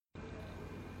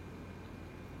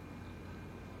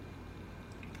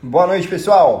Boa noite,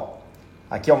 pessoal.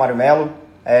 Aqui é o Melo.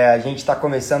 A gente está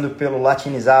começando pelo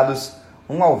Latinizados,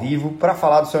 um ao vivo, para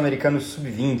falar do Sul-Americano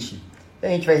Sub-20. A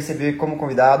gente vai receber como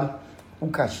convidado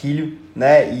o Castilho,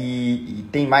 né? E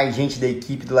tem mais gente da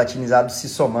equipe do Latinizados se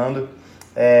somando.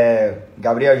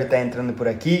 Gabriel já está entrando por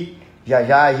aqui. Já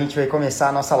já a gente vai começar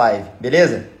a nossa live,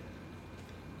 beleza?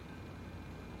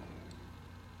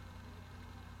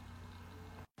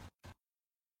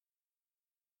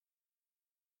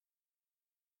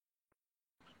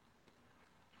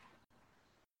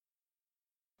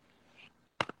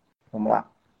 Vamos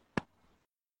lá.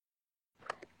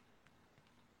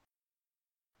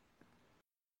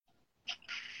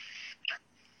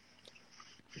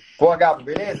 Pô, Gabo,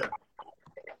 beleza?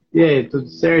 E aí, tudo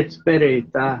certo? Espera aí,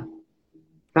 tá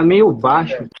meio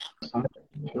baixo.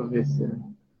 Deixa eu ver se...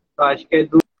 Eu acho que é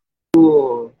do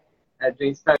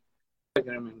Instagram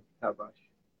mesmo que tá baixo.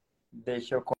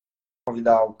 Deixa eu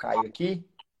convidar o Caio aqui.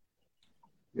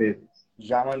 Beleza.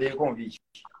 Já mandei o convite.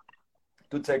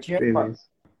 Tudo certinho? Beleza.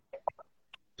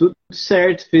 Tudo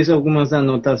certo, fiz algumas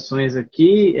anotações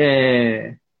aqui.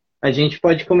 A gente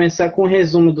pode começar com um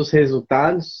resumo dos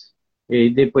resultados e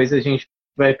depois a gente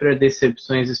vai para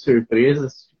decepções e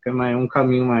surpresas. Fica um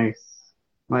caminho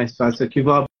mais fácil aqui.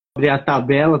 Vou abrir a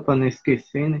tabela para não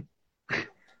esquecer, né?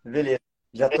 Beleza.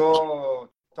 Já tô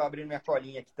abrindo minha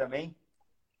colinha aqui também.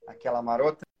 Aquela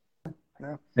marota.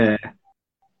 Né?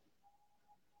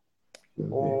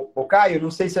 O Caio,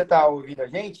 não sei se você está ouvindo a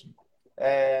gente.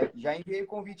 Já enviei o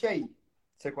convite aí.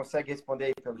 Você consegue responder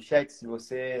aí pelo chat se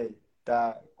você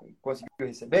conseguiu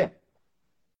receber?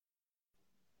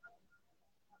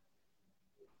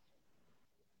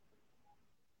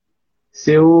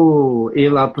 Se eu ir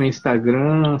lá pro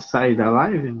Instagram, sair da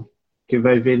live, que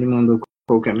vai ver ele mandou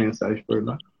qualquer mensagem por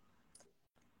lá.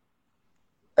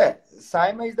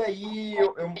 Sai, mas daí, se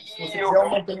você quiser, eu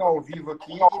mantenho ao vivo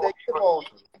aqui e daí você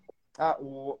volta.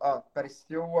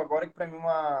 Apareceu agora que para mim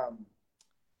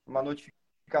uma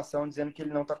notificação dizendo que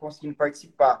ele não está conseguindo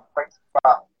participar.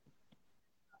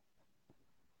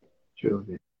 Deixa eu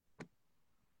ver.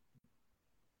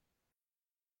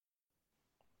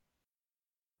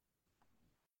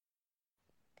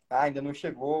 Ainda não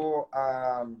chegou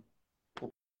o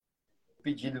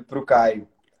pedido para o Caio.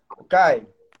 O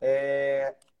Caio,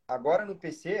 agora no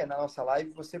PC, na nossa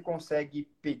live, você consegue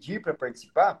pedir para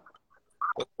participar?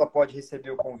 Ou só pode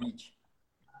receber o convite?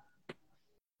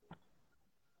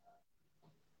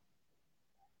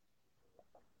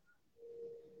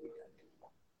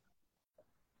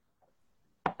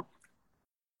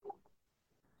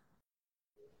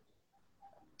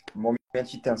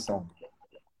 Momento de tensão.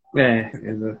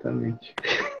 Exatamente.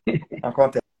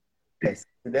 Acontece.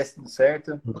 Se desse tudo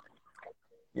certo,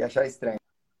 ia achar estranho.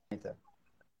 Então.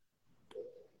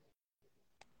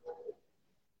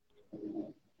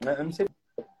 Eu não sei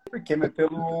porquê, mas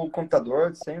pelo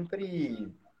computador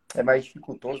sempre é mais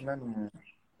dificultoso, né?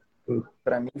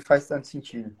 Para mim não faz tanto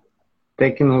sentido.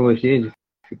 Tecnologia é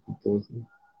dificultosa.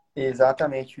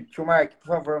 Exatamente. Tio Mark, por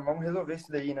favor, vamos resolver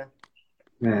isso daí, né?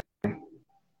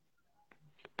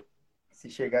 Se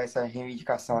chegar essa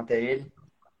reivindicação até ele,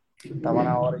 tava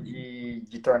na hora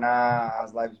de tornar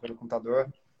as lives pelo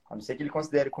computador, a não ser que ele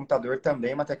considere o computador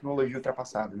também uma tecnologia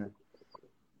ultrapassada, né?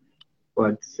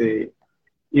 Pode ser.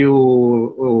 E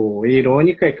o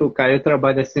irônico é que o Caio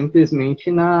trabalha simplesmente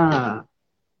nas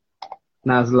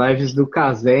lives do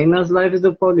Caze e nas lives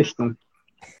do Paulistão.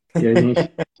 E a gente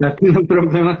tá tendo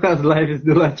problema com as lives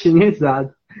do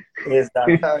Latinizado.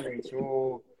 Exatamente.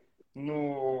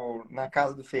 Na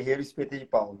casa do Ferreira, o espeta de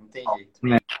pau, não tem jeito.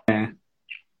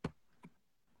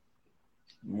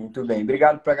 Muito bem.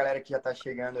 Obrigado para a galera que já está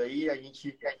chegando aí. A gente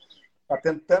está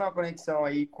tentando a conexão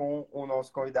aí com o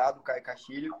nosso convidado, o Caio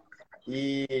Castilho.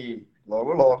 E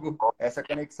logo, logo, essa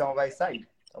conexão vai sair,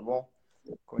 tá bom?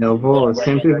 Eu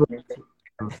sempre vou.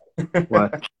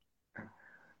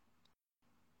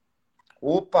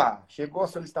 Opa, chegou a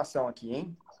solicitação aqui,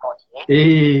 hein?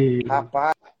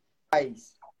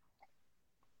 Rapaz.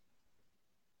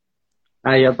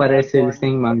 Aí aparece ele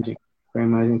sem imagem, com a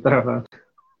imagem travada.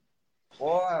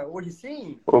 Hoje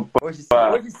sim? Opa! Hoje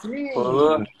sim!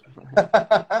 Olá!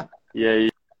 E aí,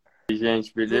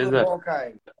 gente, beleza? Tudo bom,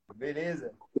 Caio?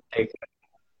 Beleza?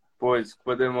 Pô,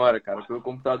 desculpa a demora, cara. Pelo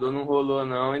computador não rolou,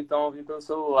 não, então eu vim pelo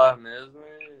celular mesmo.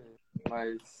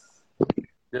 Mas.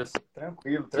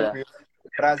 Tranquilo.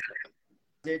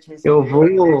 Prazer te receber. Eu vou.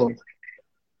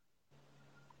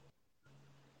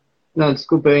 Não,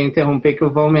 desculpa eu interromper, que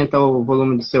eu vou aumentar o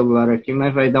volume do celular aqui,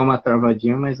 mas vai dar uma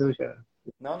travadinha, mas eu já.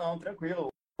 Não, tranquilo.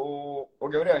 Ô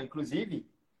Gabriel, inclusive,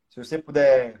 se você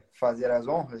puder fazer as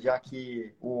honras, já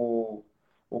que o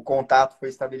o contato foi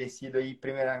estabelecido aí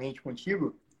primeiramente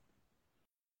contigo?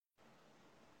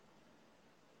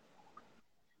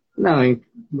 Não, eu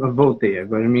voltei,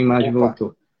 agora minha imagem Opa,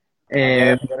 voltou.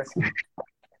 agora sim.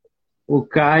 O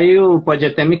Caio pode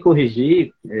até me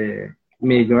corrigir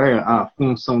melhor a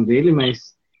função dele,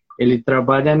 mas ele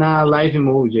trabalha na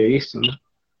Livemode, é isso, né?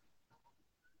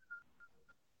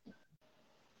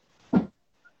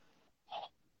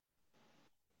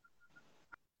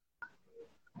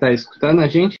 Tá escutando a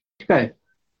gente, Caio?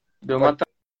 Deu uma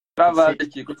travada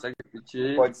aqui, consegue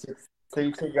repetir? Pode ser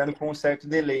chegando com um certo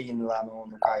delay lá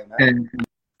no Caio, né?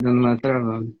 Dando uma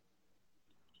travada.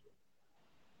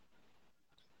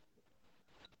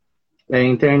 É a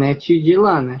internet de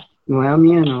lá, né? Não é a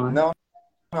minha, não. Né?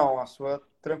 Não, a sua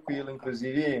tranquilo.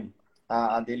 Inclusive,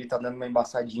 a dele tá dando uma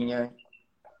embaçadinha.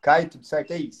 Caio, tudo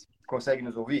certo aí? Consegue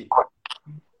nos ouvir?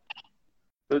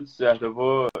 Tudo certo, eu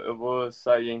vou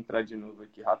sair e entrar de novo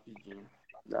aqui rapidinho.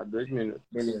 Dá 2 minutos.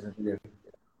 Beleza.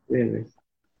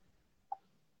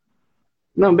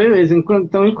 Não, beleza.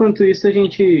 Enquanto isso, a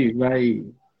gente vai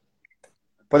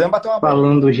Podemos bater uma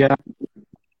falando bola. já.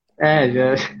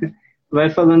 Já vai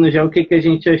falando já o que a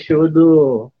gente achou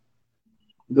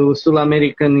do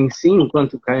Sul-Americano em si,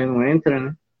 enquanto o Caio não entra,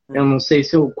 né? Eu não sei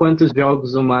quantos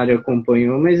jogos o Mário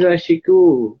acompanhou, mas eu achei que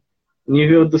o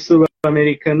nível do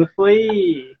Sul-Americano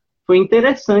foi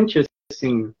interessante,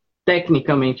 assim,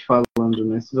 tecnicamente falando,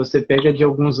 né? Se você pega de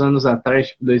alguns anos atrás,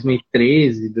 tipo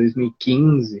 2013,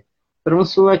 2015, foram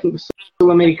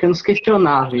sul-americanos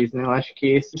questionáveis, né? Eu acho que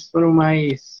esses foram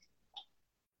mais...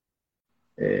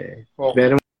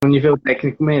 tiveram um nível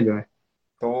técnico melhor.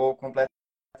 Estou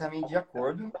completamente de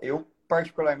acordo. Eu,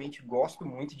 particularmente, gosto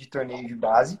muito de torneio de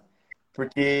base,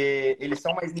 porque eles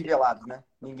são mais nivelados, né?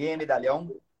 Ninguém é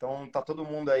medalhão, então tá todo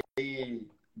mundo aí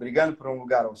brigando por um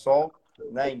lugar ao sol,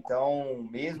 né? Então,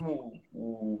 mesmo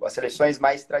as seleções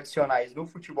mais tradicionais no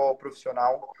futebol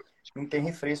profissional, não tem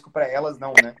refresco para elas,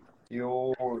 não, né?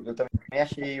 Eu também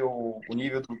achei o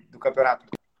nível do campeonato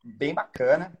bem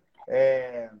bacana.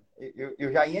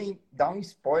 Eu já ia dar um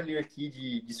spoiler aqui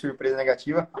de surpresa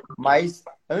negativa, mas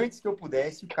antes que eu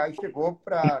pudesse, o Caio chegou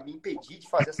para me impedir de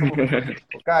fazer essa loucura.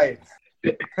 Ô, Caio,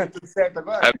 tudo certo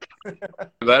agora?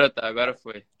 Agora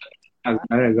foi.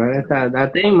 Agora tá,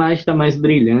 até a imagem tá mais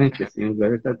brilhante, assim,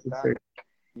 agora tá tudo certo.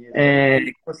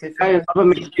 Você fez Caio,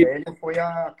 novamente... foi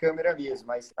a câmera mesmo,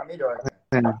 mas tá melhor,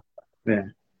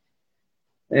 né?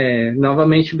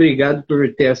 Novamente, obrigado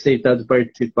por ter aceitado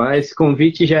participar. Esse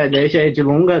convite já é de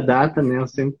longa data, né? Eu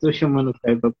sempre estou chamando o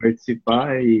Caio para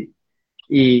participar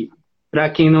e para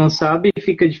quem não sabe,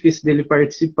 fica difícil dele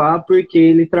participar porque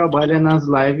ele trabalha nas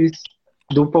lives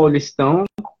do Paulistão,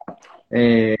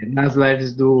 nas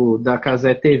lives da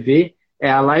Caze Tv. É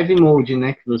a Livemode,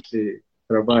 né, que você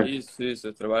trabalha? Isso.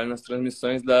 Eu trabalho nas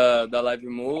transmissões da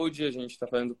Livemode. A gente está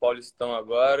fazendo o Paulistão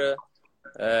agora.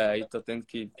 Aí tô tendo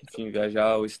que, enfim,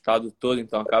 viajar o estado todo,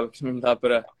 então acaba que não dá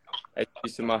para... É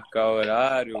difícil marcar o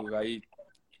horário. Aí,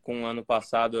 com o ano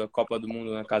passado, a Copa do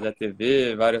Mundo na Caze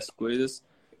TV, várias coisas.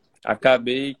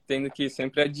 Acabei tendo que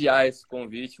sempre adiar esse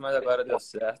convite, mas agora deu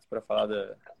certo para falar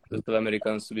do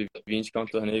Sul-Americano Sub-20, que é um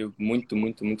torneio muito,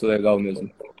 muito, muito legal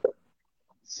mesmo.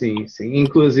 Sim.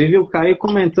 Inclusive, o Caio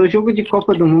comentou o jogo de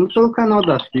Copa do Mundo pelo canal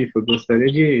da FIFA. Eu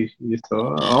gostaria de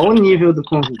só... Olha o nível do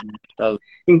convidado. Tá.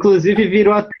 Inclusive,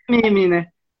 virou até meme, né?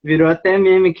 Virou até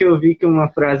meme que eu vi que uma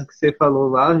frase que você falou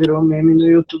lá virou meme no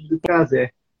YouTube do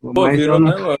Caze. Pô, virou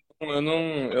mesmo?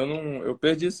 Eu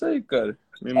perdi isso aí, cara.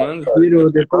 Me manda. Virou,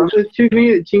 depois eu te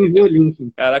envio o link.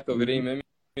 Caraca, eu virei meme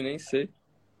e nem sei.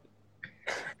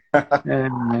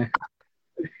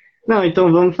 Não,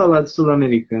 então vamos falar do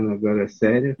Sul-Americano agora,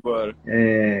 sério. Bora.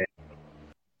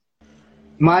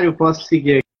 Mário, posso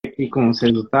seguir aqui com os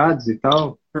resultados e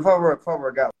tal? Por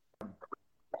favor, Galo.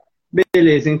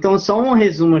 Beleza, então só um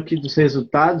resumo aqui dos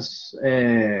resultados.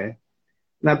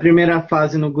 Na primeira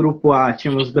fase, no grupo A,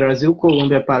 tínhamos Brasil,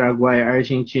 Colômbia, Paraguai,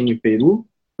 Argentina e Peru.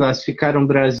 Classificaram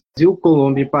Brasil,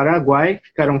 Colômbia e Paraguai,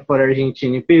 ficaram fora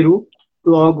Argentina e Peru.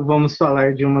 Logo vamos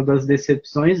falar de uma das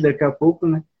decepções daqui a pouco,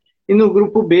 né? E no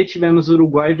grupo B tivemos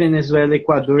Uruguai, Venezuela,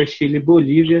 Equador, Chile e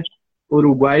Bolívia.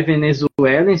 Uruguai e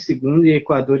Venezuela em segundo e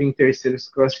Equador em terceiro se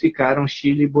classificaram.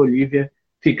 Chile e Bolívia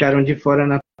ficaram de fora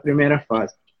na primeira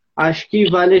fase. Acho que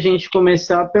vale a gente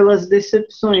começar pelas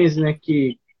decepções, né?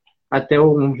 Que até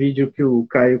um vídeo que o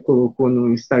Caio colocou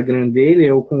no Instagram dele,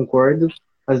 eu concordo.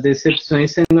 As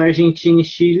decepções sendo Argentina e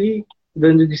Chile,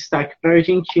 dando destaque para a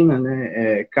Argentina,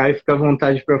 né? Caio, fica à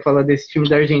vontade para falar desse time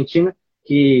da Argentina,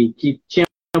 que tinha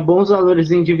bons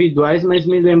valores individuais, mas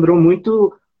me lembrou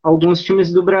muito alguns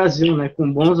times do Brasil, né?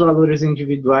 Com bons valores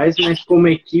individuais, mas como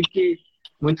equipe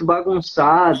muito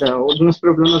bagunçada, alguns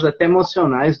problemas até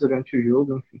emocionais durante o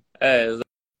jogo, enfim.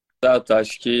 Exato.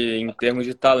 Acho que em termos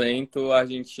de talento, a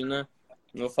Argentina,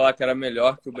 não vou falar que era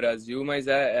melhor que o Brasil, mas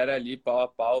era ali pau a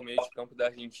pau. O meio de campo da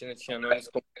Argentina tinha nomes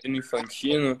como o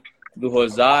Infantino, do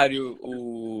Rosário,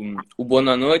 o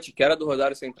Bonanote, que era do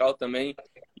Rosário Central também,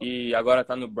 e agora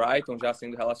está no Brighton, já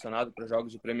sendo relacionado para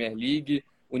jogos de Premier League.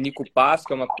 O Nico Paz,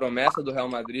 que é uma promessa do Real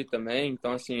Madrid também.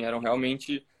 Então, assim, eram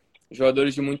realmente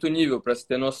jogadores de muito nível. Para se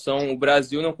ter noção, o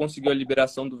Brasil não conseguiu a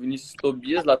liberação do Vinícius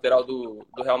Tobias, lateral do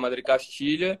Real Madrid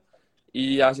Castilha,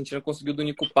 e a Argentina conseguiu do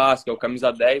Nico Paz, que é o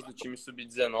camisa 10 do time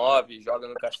sub-19, joga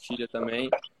no Castilha também.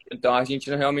 Então a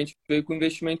Argentina realmente veio com um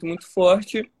investimento muito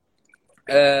forte.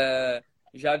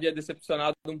 Já havia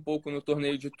decepcionado um pouco no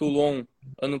torneio de Toulon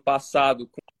ano passado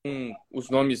com os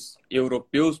nomes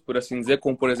europeus, por assim dizer,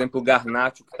 como por exemplo o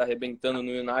Garnacho, que está arrebentando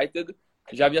no United.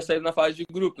 Já havia saído na fase de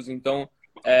grupos, então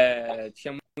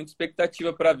tinha muita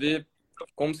expectativa para ver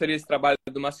como seria esse trabalho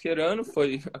do Mascherano.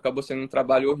 Acabou sendo um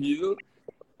trabalho horrível.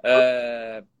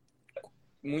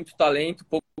 Muito talento,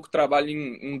 pouco trabalho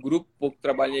em grupo, pouco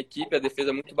trabalho em equipe, a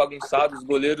defesa muito bagunçada, os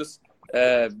goleiros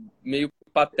meio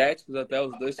patéticos até,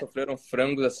 os dois sofreram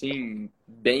frangos assim,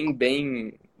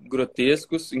 bem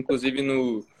grotescos, inclusive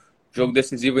no jogo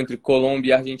decisivo entre Colômbia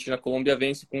e Argentina. A Colômbia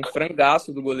vence com um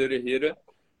frangaço do goleiro Herrera,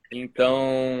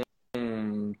 então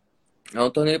é um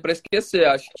torneio para esquecer.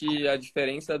 Acho que a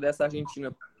diferença dessa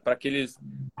Argentina para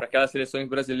aquelas seleções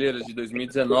brasileiras de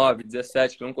 2019,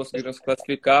 2017, que não conseguiram se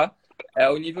classificar, é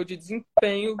o nível de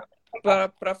desempenho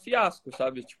para fiasco,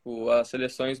 sabe? Tipo, as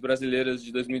seleções brasileiras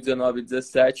de 2019 e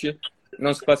 2017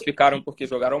 não se classificaram porque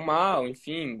jogaram mal,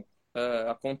 enfim,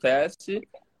 acontece.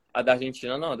 A da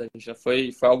Argentina não, a da Argentina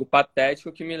foi algo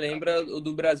patético, que me lembra o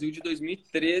do Brasil de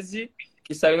 2013,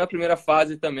 que saiu na primeira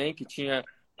fase também, que tinha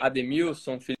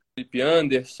Ademilson, Felipe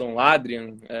Anderson,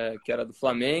 Adrian, que era do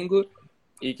Flamengo,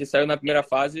 e que saiu na primeira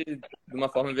fase de uma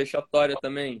forma vexatória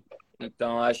também.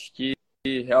 Então, acho que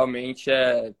realmente,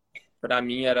 para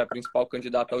mim, era a principal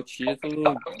candidata ao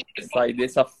título. Sair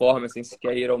dessa forma, sem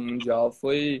sequer ir ao Mundial,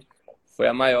 foi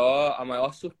a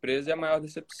maior surpresa e a maior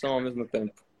decepção ao mesmo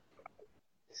tempo.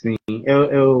 Sim,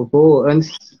 eu vou,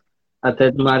 antes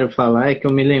até do Mário falar, é que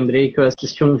eu me lembrei que eu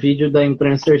assisti um vídeo da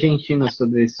imprensa argentina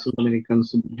sobre esse Sul-Americano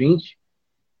Sub-20.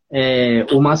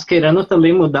 O Mascherano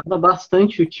também mudava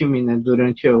bastante o time, né,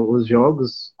 durante os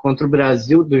jogos contra o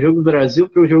Brasil, do jogo do Brasil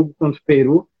para o jogo contra o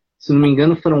Peru. Se não me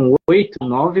engano, foram 8,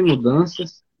 9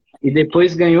 mudanças. E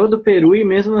depois ganhou do Peru e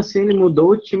mesmo assim ele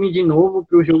mudou o time de novo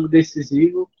para o jogo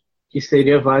decisivo, que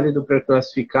seria válido para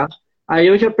classificar. Aí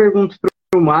eu já pergunto para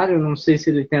o Mário, não sei se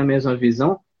ele tem a mesma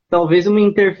visão, talvez uma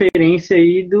interferência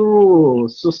aí do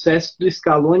sucesso do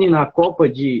Scaloni na Copa,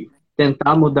 de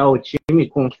tentar mudar o time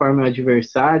conforme o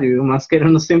adversário, e o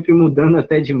Mascherano sempre mudando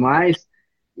até demais.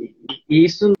 E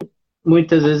isso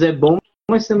muitas vezes é bom,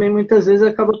 mas também muitas vezes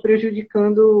acaba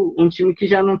prejudicando um time que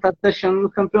já não está se achando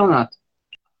no campeonato.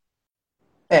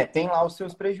 Tem lá os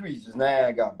seus prejuízos,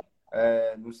 né, Gabi?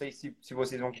 Não sei se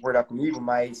vocês vão concordar comigo,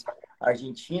 mas a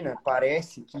Argentina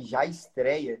parece que já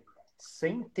estreia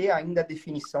sem ter ainda a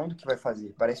definição do que vai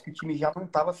fazer. Parece que o time já não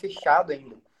estava fechado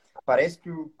ainda. Parece que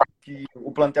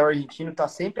o plantel argentino está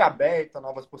sempre aberto a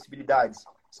novas possibilidades,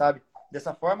 sabe?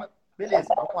 Dessa forma, beleza,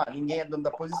 vamos lá, ninguém é dono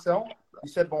da posição,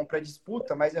 isso é bom para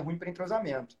disputa, mas é ruim para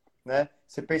entrosamento, né?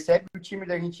 Você percebe que o time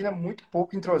da Argentina é muito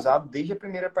pouco entrosado desde a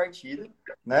primeira partida,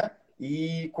 né?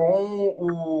 E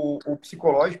com o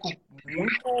psicológico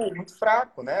muito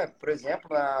fraco, né? Por exemplo,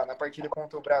 na partida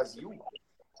contra o Brasil,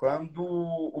 quando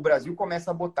o Brasil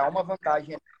começa a botar uma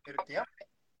vantagem no primeiro tempo,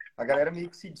 a galera meio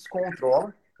que se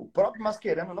descontrola. O próprio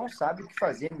Mascherano não sabe o que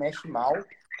fazer, mexe mal,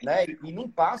 né? E não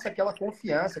passa aquela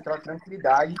confiança, aquela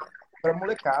tranquilidade para a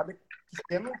molecada, que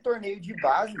tendo um torneio de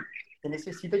base, você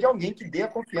necessita de alguém que dê a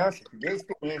confiança, que dê a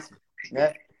experiência,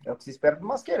 né? É o que se espera do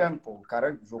Mascherano, pô. O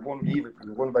cara jogou no Liverpool,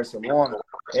 jogou no Barcelona,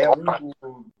 é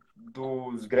um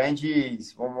dos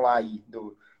grandes, vamos lá aí,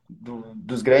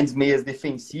 dos grandes meias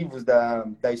defensivos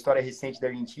da história recente da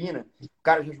Argentina. O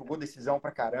cara já jogou decisão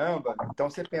pra caramba. Então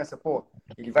você pensa, pô,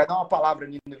 ele vai dar uma palavra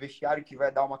ali no vestiário que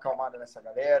vai dar uma acalmada nessa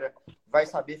galera, vai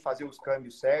saber fazer os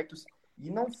câmbios certos. E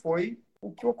não foi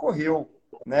o que ocorreu,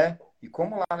 né? E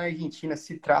como lá na Argentina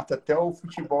se trata até o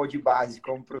futebol de base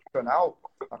como profissional,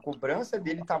 a cobrança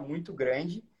dele está muito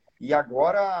grande. E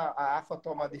agora a AFA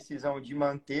toma a decisão de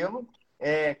mantê-lo,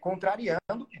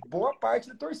 contrariando boa parte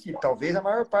da torcida, talvez a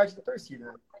maior parte da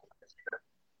torcida.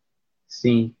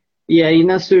 Sim. E aí,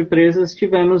 nas surpresas,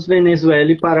 tivemos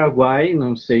Venezuela e Paraguai.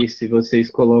 Não sei se vocês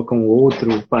colocam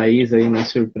outro país aí nas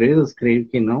surpresas, creio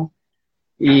que não.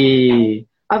 E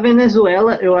A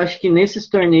Venezuela, eu acho que nesses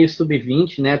torneios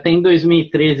sub-20, né, até em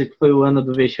 2013, que foi o ano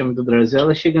do vexame do Brasil,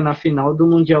 ela chega na final do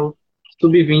Mundial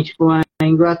sub-20 com a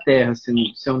Inglaterra, se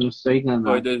eu não estou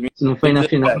enganado. Foi Se não foi na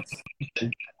final.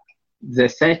 2017.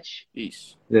 17?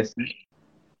 Isso. 17.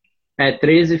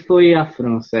 13 foi a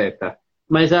França, tá.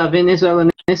 Mas a Venezuela,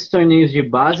 nesses torneios de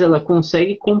base, ela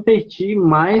consegue competir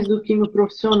mais do que no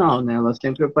profissional, né? Ela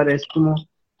sempre aparece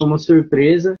como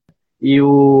surpresa. E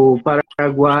o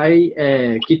Paraguai,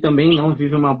 que também não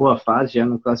vive uma boa fase, já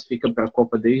não classifica para a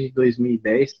Copa desde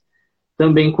 2010,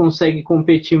 também consegue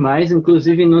competir mais.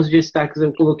 Inclusive, nos destaques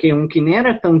eu coloquei um que nem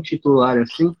era tão titular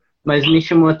assim, mas me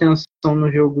chamou a atenção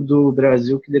no jogo do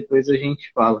Brasil, que depois a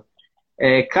gente fala.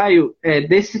 Caio,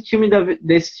 desses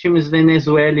times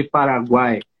Venezuela e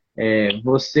Paraguai,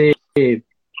 você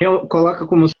coloca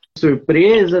como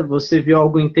surpresa? Você viu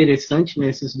algo interessante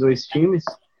nesses dois times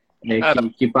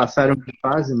que passaram de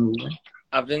fase?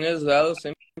 A Venezuela eu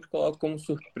sempre coloco como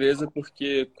surpresa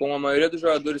porque, como a maioria dos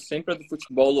jogadores sempre é do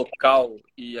futebol local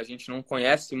e a gente não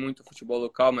conhece muito o futebol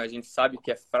local, mas a gente sabe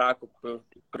que é fraco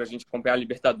para a gente acompanhar a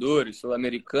Libertadores,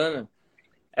 Sul-Americana,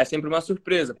 é sempre uma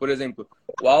surpresa. Por exemplo,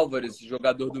 o Álvares,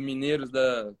 jogador do Mineiros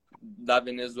da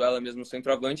Venezuela, mesmo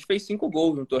centroavante, fez 5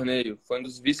 gols no torneio. Foi um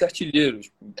dos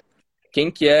vice-artilheiros.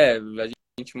 Quem que é? A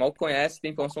gente mal conhece,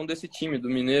 tem noção desse time, do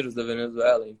Mineiros da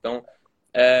Venezuela. Então,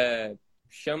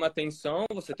 chama atenção,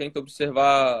 você tenta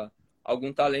observar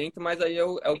algum talento, mas aí é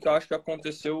o que eu acho que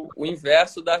aconteceu o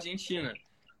inverso da Argentina.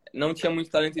 Não tinha muito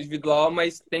talento individual,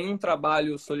 mas tem um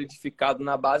trabalho solidificado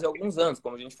na base há alguns anos,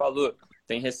 como a gente falou.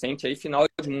 Tem recente aí final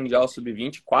de Mundial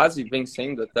Sub-20, quase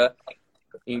vencendo até.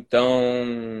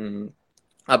 Então,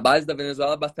 a base da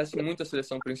Venezuela abastece muito a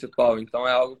seleção principal. Então,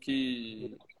 é algo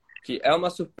que é uma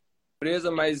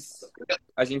surpresa, mas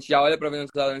a gente já olha para a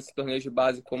Venezuela nesse torneio de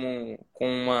base como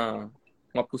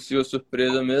uma possível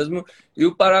surpresa mesmo. E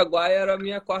o Paraguai era a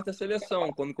minha quarta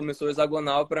seleção. Quando começou o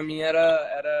hexagonal, para mim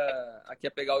era aqui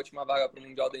ia pegar a última vaga para o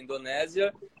Mundial da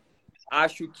Indonésia.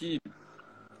 Acho que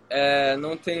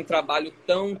não tem um trabalho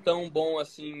tão bom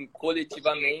assim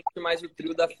coletivamente, mas o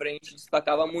trio da frente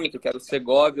destacava muito, que era o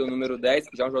Segovia, o número 10,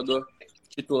 que já é um jogador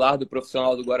titular do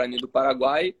profissional do Guarani do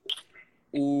Paraguai.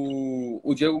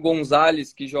 O Diego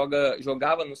Gonzalez, que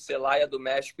jogava no Celaya do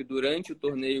México e durante o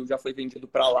torneio já foi vendido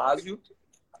para Lazio.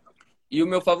 E o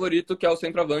meu favorito, que é o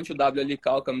centroavante, o W.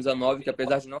 Alical, camisa 9, que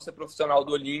apesar de não ser profissional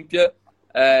do Olímpia,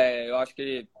 eu acho que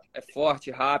ele é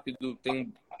forte, rápido,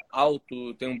 tem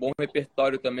alto, tem um bom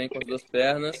repertório também com as duas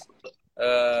pernas.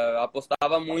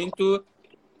 Apostava muito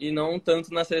e não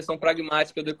tanto na seleção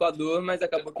pragmática do Equador, mas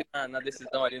acabou que na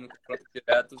decisão ali no confronto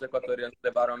direto os equatorianos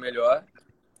levaram a melhor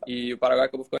e o Paraguai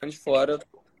acabou ficando de fora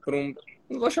por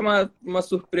não vou chamar uma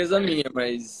surpresa minha,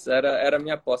 mas era a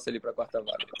minha aposta ali para a quarta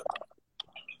vaga.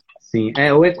 Sim,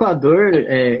 o Equador,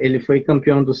 ele foi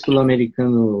campeão do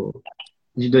Sul-Americano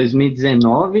de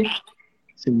 2019,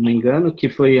 se não me engano, que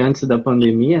foi antes da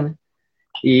pandemia, né?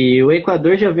 E o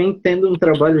Equador já vem tendo um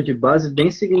trabalho de base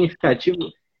bem significativo.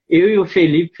 Eu e o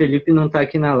Felipe não está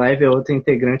aqui na live, é outro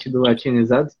integrante do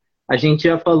Latinizados, a gente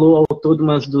já falou ao todo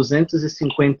umas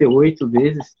 258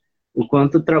 vezes o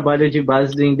quanto o trabalho de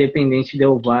base do Independente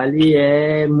Del Valle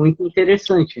é muito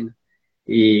interessante, né?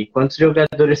 E quantos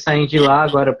jogadores saem de lá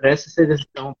agora para essa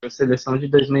seleção, para a seleção de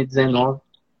 2019.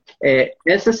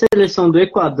 Essa seleção do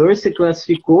Equador se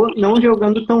classificou não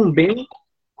jogando tão bem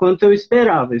quanto eu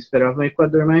esperava. Eu esperava um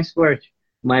Equador mais forte,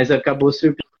 mas acabou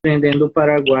surpreendendo o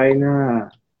Paraguai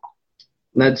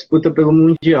na disputa pelo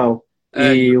Mundial.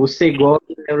 E o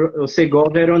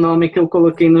Segovia era o nome que eu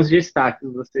coloquei nos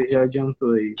destaques, você já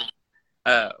adiantou aí.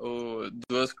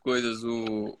 Duas coisas.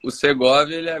 O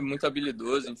Segovia, ele é muito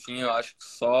habilidoso, enfim, eu acho que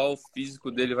só o físico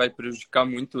dele vai prejudicar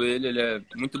muito ele. Ele é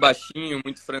muito baixinho,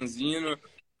 muito franzino.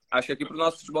 Acho que aqui pro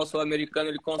nosso futebol sul-americano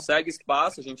ele consegue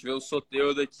espaço, a gente vê o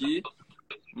Soteldo daqui,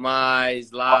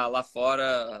 mas lá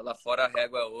fora a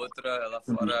régua é outra. Lá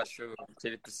fora acho que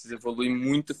ele precisa evoluir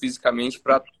muito fisicamente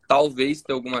para talvez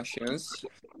ter alguma chance.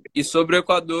 E sobre o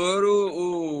Equador,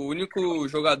 o único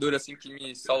jogador assim que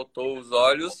me saltou os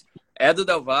olhos é do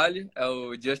Del Valle, é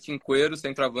o Justin Cuero,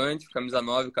 centroavante, camisa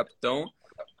 9, o capitão.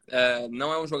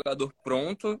 Não é um jogador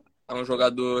pronto, é um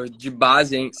jogador de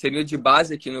base, seria de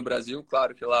base aqui no Brasil,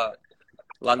 claro que lá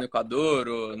no Equador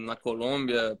ou na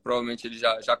Colômbia, provavelmente ele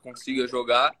já consiga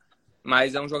jogar,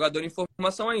 mas é um jogador em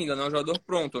formação ainda, não é um jogador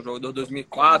pronto, é um jogador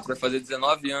 2004, vai fazer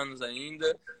 19 anos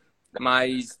ainda,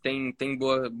 mas tem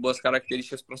boas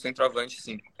características para um centroavante,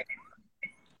 sim.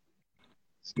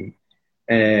 Sim.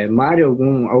 Mário,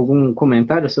 algum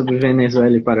comentário sobre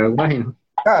Venezuela e Paraguai?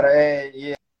 Cara,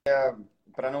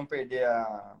 para não perder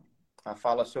a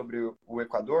fala sobre o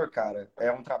Equador, cara,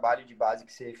 é um trabalho de base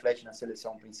que se reflete na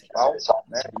seleção principal,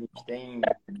 né? A gente tem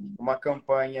uma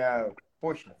campanha,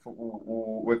 poxa,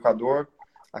 o Equador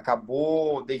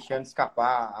acabou deixando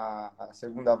escapar a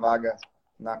segunda vaga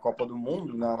na Copa do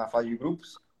Mundo, na fase de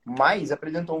grupos, mas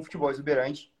apresentou um futebol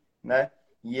exuberante, né?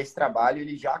 E esse trabalho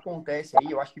ele já acontece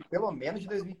aí, eu acho que pelo menos de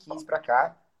 2015 para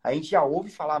cá, a gente já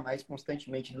ouve falar mais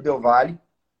constantemente do Del Valle,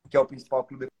 que é o principal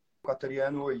clube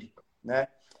equatoriano hoje, né?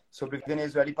 Sobre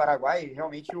Venezuela e Paraguai,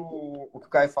 realmente o que o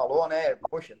Caio falou, né?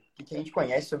 Poxa, o que a gente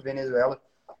conhece sobre Venezuela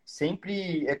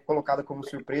sempre é colocada como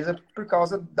surpresa por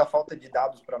causa da falta de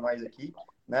dados para nós aqui,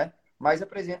 né? Mas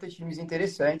apresenta times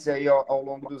interessantes aí ao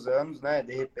longo dos anos, né?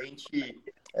 De repente,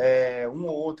 um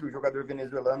ou outro jogador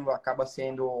venezuelano acaba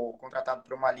sendo contratado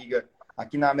para uma liga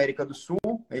aqui na América do Sul.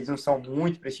 Eles não são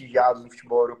muito prestigiados no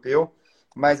futebol europeu,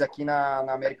 mas aqui na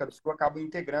América do Sul acabam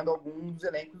integrando alguns dos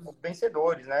elencos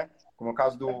vencedores, né? Como o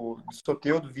caso do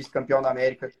Soteldo, vice-campeão da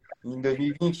América em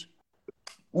 2020.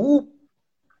 O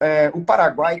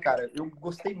Paraguai, cara, eu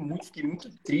gostei muito, fiquei muito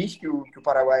triste que o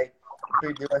Paraguai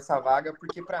perdeu essa vaga,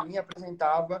 porque para mim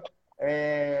apresentava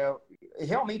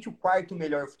realmente o quarto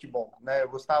melhor futebol, né? Eu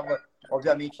gostava,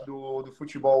 obviamente, do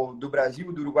futebol do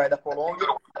Brasil, do Uruguai e da Colômbia,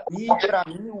 e para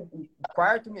mim o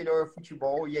quarto melhor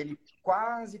futebol, e ele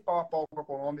quase pau a pau com a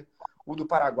Colômbia, o do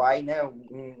Paraguai, né?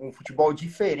 Um futebol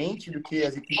diferente do que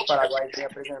as equipes paraguaias vêm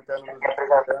apresentando nos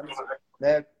últimos anos,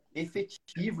 né?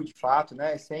 Efetivo, de fato,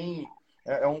 né?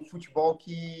 É um futebol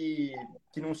que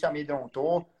não se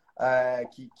amedrontou,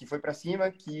 que foi para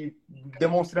cima, que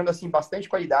demonstrando assim bastante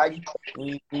qualidade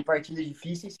em partidas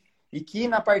difíceis, e que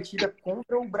na partida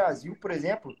contra o Brasil, por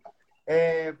exemplo,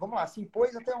 vamos lá, se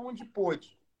impôs até onde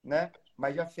pôde, né?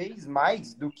 Mas já fez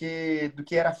mais do que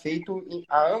era feito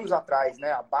há anos atrás,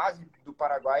 né? A base do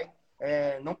Paraguai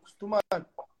não costuma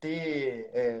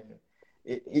ter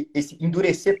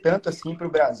endurecer tanto assim para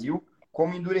o Brasil,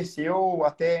 como endureceu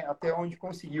até onde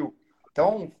conseguiu.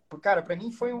 Então, cara, para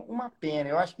mim foi uma pena.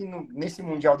 Eu acho que nesse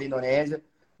Mundial da Indonésia,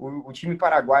 o time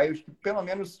paraguaio, acho que pelo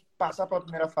menos passar pela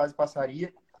primeira fase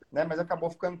passaria, né? Mas acabou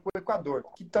ficando com o Equador,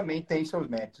 que também tem seus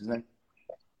méritos, né?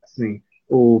 Sim.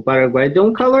 O Paraguai deu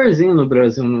um calorzinho no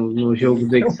Brasil no jogo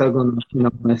do hexagonal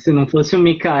final, né? Se não fosse o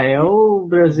Mikael, o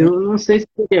Brasil não sei se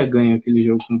teria ganho aquele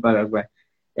jogo com o Paraguai.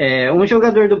 Um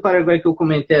jogador do Paraguai que eu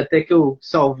comentei, até que eu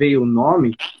salvei o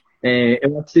nome,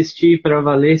 eu assisti para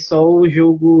valer só o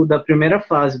jogo da primeira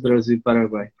fase Brasil e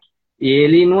Paraguai. E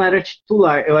ele não era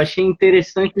titular. Eu achei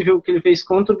interessante o jogo que ele fez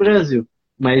contra o Brasil,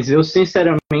 mas eu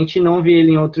sinceramente não vi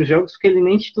ele em outros jogos porque ele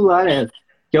nem titular era.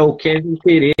 Que é o Kevin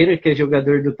Pereira, que é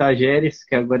jogador do Tajeres,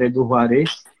 que agora é do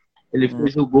Juarez. Ele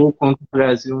fez o gol contra o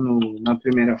Brasil na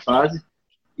primeira fase.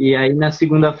 E aí, na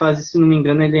segunda fase, se não me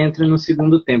engano, ele entra no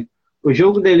segundo tempo. O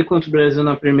jogo dele contra o Brasil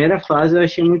na primeira fase eu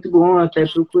achei muito bom, eu até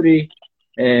procurei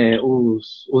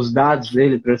os dados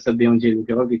dele para saber onde ele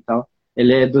joga e tal.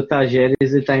 Ele é do Tajeres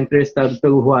e está emprestado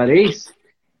pelo Juarez.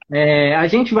 A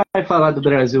gente vai falar do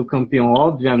Brasil campeão,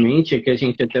 obviamente, que a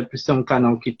gente até por ser um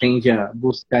canal que tende a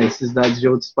buscar esses dados de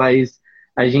outros países,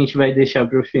 a gente vai deixar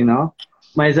para o final.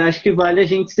 Mas acho que vale a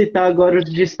gente citar agora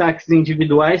os destaques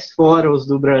individuais, fora os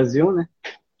do Brasil, né?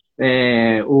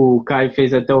 O Caio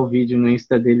fez até o vídeo no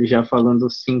Insta dele já falando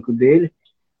os 5 dele.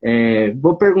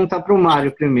 Vou perguntar para o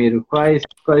Mário primeiro, quais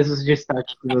os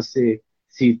destaques que você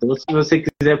cita? Ou se você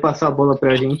quiser passar a bola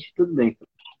para a gente, tudo bem.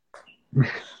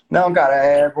 Não,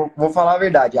 cara, vou falar a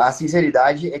verdade. A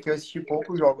sinceridade é que eu assisti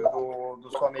poucos jogos do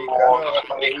Sul-Americano, eu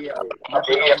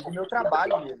acabei do meu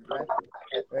trabalho mesmo, né?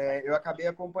 Eu acabei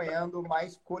acompanhando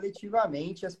mais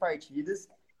coletivamente as partidas,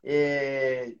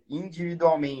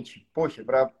 individualmente. Poxa,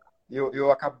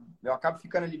 eu acabo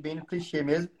ficando ali bem no clichê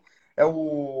mesmo. É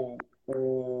o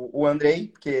Andrei,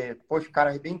 porque, poxa, o cara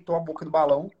arrebentou a boca do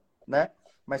balão, né?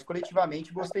 Mas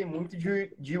coletivamente gostei muito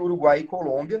de Uruguai e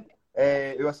Colômbia.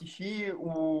 Eu assisti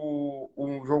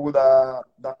o jogo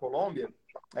da Colômbia,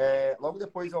 logo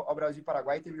depois ao Brasil e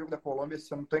Paraguai teve o jogo da Colômbia,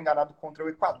 se eu não estou enganado, contra o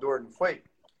Equador, não foi?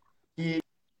 E,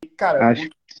 cara,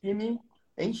 o time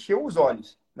encheu os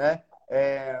olhos, né?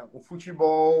 O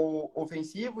futebol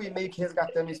ofensivo e meio que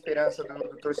resgatando a esperança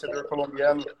do torcedor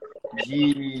colombiano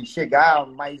de chegar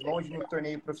mais longe no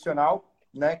torneio profissional,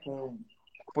 né? Com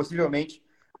possivelmente,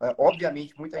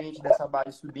 obviamente, muita gente dessa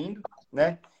base subindo,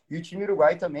 né? E o time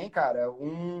uruguai também, cara,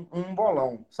 um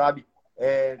bolão, sabe?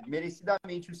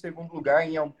 Merecidamente o segundo lugar.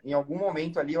 Em algum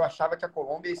momento ali eu achava que a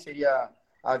Colômbia seria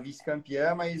a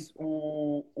vice-campeã, mas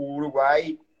o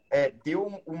Uruguai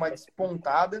deu uma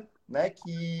despontada, né?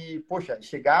 Que, poxa,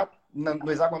 chegar no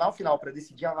hexagonal final para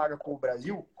decidir a vaga com o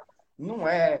Brasil, não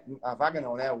é... A vaga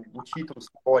não, né? O título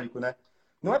simbólico, né?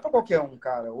 não é para qualquer um,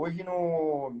 cara. Hoje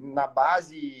na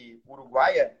base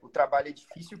uruguaia, o trabalho é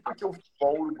difícil porque o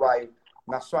futebol uruguaio,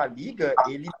 na sua liga,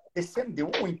 ele descendeu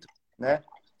muito, né?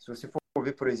 Se você for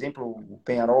ver, por exemplo, o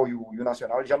Peñarol e o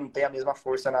Nacional, ele já não tem a mesma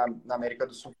força na América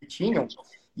do Sul que tinham,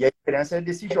 e a diferença é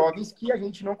desses jovens que a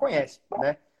gente não conhece,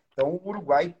 né? Então, o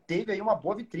Uruguai teve aí uma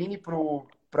boa vitrine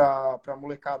para a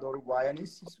molecada uruguaia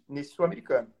nesse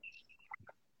sul-americano.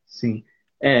 Sim.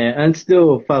 Antes de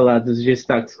eu falar dos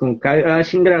destaques com o Caio, eu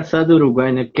acho engraçado o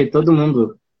Uruguai, né? Porque todo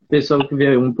mundo, o pessoal que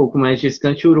vê um pouco mais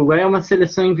distante, o Uruguai é uma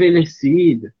seleção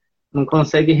envelhecida, não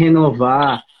consegue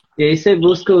renovar. E aí você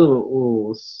busca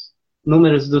os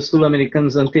números dos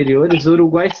sul-americanos anteriores, o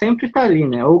Uruguai sempre está ali,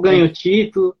 né? Ou ganha o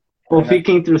título, ou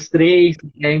fica entre os três,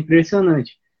 é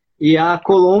impressionante. E a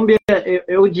Colômbia,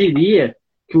 eu diria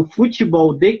que o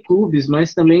futebol de clubes,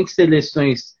 mas também de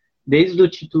seleções, desde o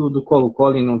título do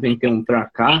Colo-Colo em 91 para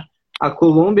cá, a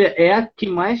Colômbia é a que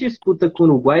mais disputa com o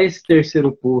Uruguai esse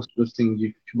terceiro posto assim,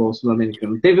 de futebol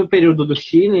sul-americano. Teve o período do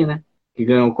Chile, né, que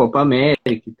ganhou a Copa América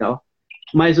e tal.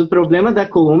 Mas o problema da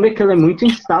Colômbia é que ela é muito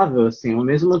instável. Assim. Ao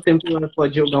mesmo tempo, ela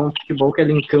pode jogar um futebol que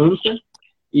ela encanta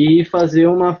e fazer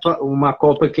uma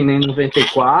Copa que nem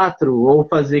 94, ou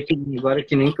fazer agora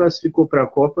que nem classificou para a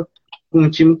Copa, com um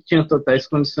time que tinha totais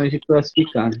condições de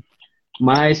classificar. Né?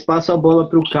 Mas passo a bola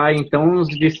para o Caio, então, os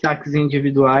destaques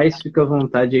individuais, fica à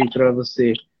vontade aí para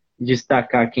você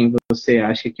destacar quem você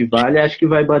acha que vale. Acho que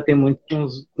vai bater muito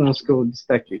com os que eu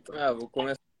destaquei. Vou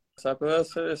começar pelas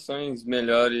seleções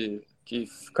melhores, que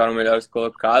ficaram melhores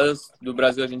colocadas. Do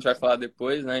Brasil a gente vai falar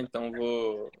depois, né? Então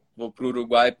vou para o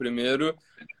Uruguai primeiro.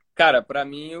 Cara, para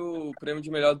mim o prêmio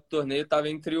de melhor do torneio estava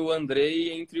entre o André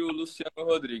e entre o Luciano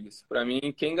Rodrigues. Para mim,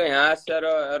 quem ganhasse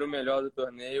era o melhor do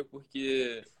torneio,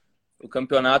 porque o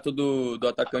campeonato do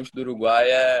atacante do Uruguai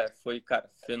foi, cara,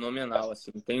 fenomenal.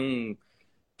 Assim.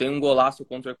 Tem um golaço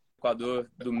contra o Equador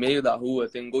do meio da rua,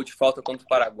 tem um gol de falta contra o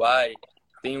Paraguai,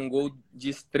 tem um gol de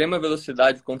extrema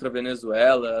velocidade contra a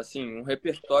Venezuela. Assim, um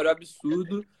repertório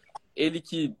absurdo. Ele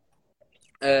que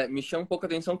me chama um pouco a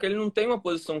atenção que ele não tem uma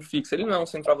posição fixa. Ele não é um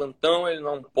centroavantão, ele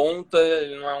não é um ponta,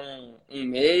 ele não é um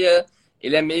meia.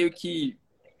 Ele é meio que,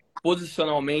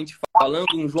 posicionalmente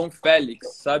falando, um João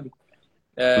Félix, sabe?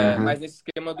 Mas nesse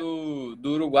esquema do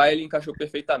Uruguai ele encaixou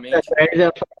perfeitamente.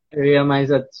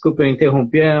 Desculpa, eu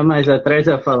interrompi, eu ia mais atrás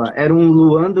a falar. Era um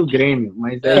Luan do Grêmio,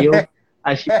 mas aí eu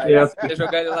achei que eu ia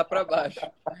jogar ele lá para baixo.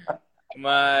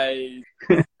 Mas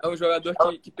é um jogador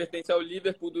que pertence ao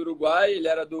Liverpool do Uruguai. Ele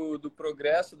era do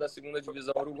Progresso, da segunda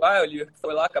divisão uruguaia. O Liverpool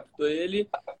foi lá, captou ele.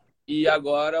 E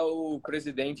agora o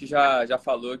presidente já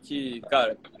falou que,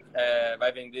 cara,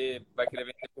 vai querer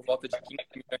vender por volta de 15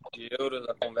 milhões de euros.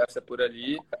 A conversa é por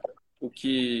ali. O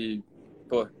que,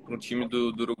 no time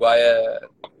do Uruguai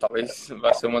talvez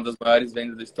vai ser uma das maiores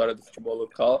vendas da história do futebol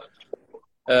local.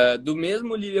 Do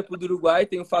mesmo Liverpool do Uruguai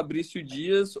tem o Fabrício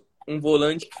Dias, um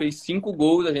volante que fez 5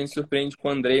 gols. A gente surpreende com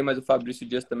o André, mas o Fabrício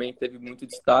Dias também teve muito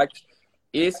destaque.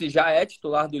 Esse já é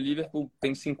titular do Liverpool,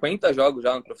 tem 50 jogos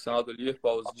já no profissional do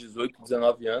Liverpool aos 18,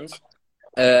 19 anos.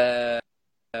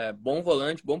 Bom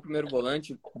volante, bom primeiro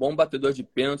volante, bom batedor de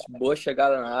pênalti, boa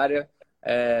chegada na área,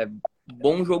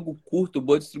 bom jogo curto,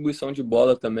 boa distribuição de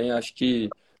bola também. Acho que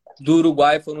do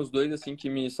Uruguai foram os dois assim que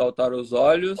me saltaram os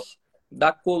olhos.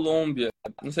 Da Colômbia,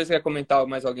 não sei se quer comentar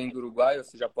mais alguém do Uruguai, ou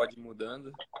você já pode ir mudando,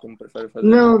 como prefere fazer.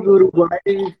 Não, do Uruguai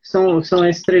são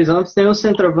esses três nomes. Tem o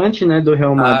centroavante, né, do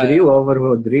Real Madrid, o Álvaro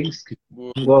Rodrigues, que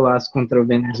um golaço contra o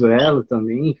Venezuela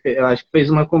também. Eu acho que fez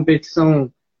uma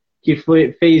competição que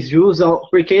fez jus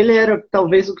porque ele era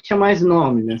talvez o que tinha mais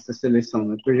nome nessa seleção,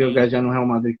 né, por jogar já no Real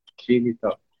Madrid e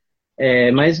tal.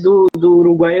 Mas do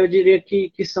Uruguai eu diria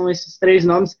que são esses três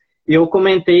nomes. E eu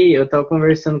estava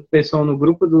conversando com o pessoal no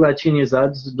grupo do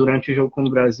Latinizados durante o jogo com o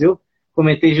Brasil,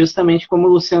 comentei justamente como o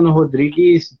Luciano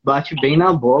Rodrigues bate bem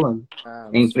na bola. Né?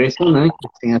 É impressionante,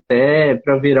 assim, até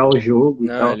para virar o jogo e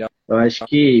tal. Eu acho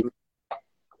que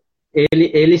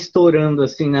ele estourando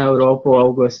assim na Europa ou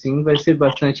algo assim vai ser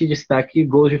bastante destaque,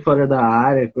 gols de fora da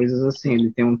área, coisas assim.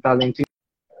 Ele tem um talento.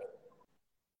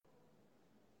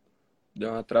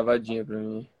 Deu uma travadinha para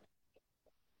mim.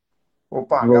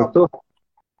 Opa, voltou?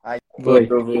 Aí,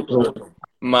 voltou.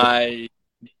 Mas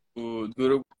do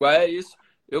Uruguai é isso.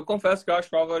 Eu confesso que eu acho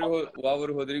o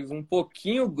Álvaro Rodrigues um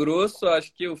pouquinho grosso.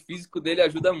 Acho que o físico dele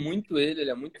ajuda muito ele.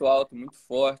 Ele é muito alto, muito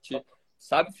forte.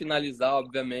 Sabe finalizar,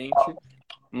 obviamente.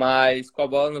 Mas com a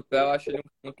bola no pé eu acho ele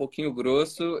um pouquinho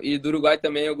grosso. E do Uruguai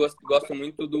também eu gosto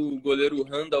muito do goleiro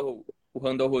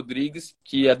Randall Rodrigues,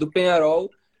 que é do Peñarol.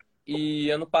 E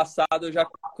ano passado eu já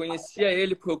conhecia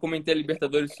ele, porque eu comentei a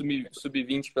Libertadores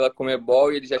Sub-20 pela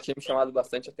Comebol e ele já tinha me chamado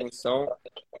bastante atenção.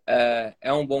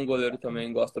 É um bom goleiro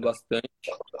também, gosta bastante.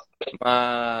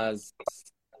 Mas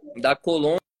da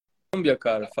Colômbia,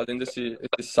 cara, fazendo esse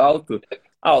salto,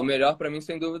 o melhor pra mim,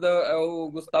 sem dúvida, é o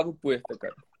Gustavo Puerta,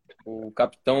 cara. O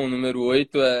capitão número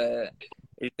 8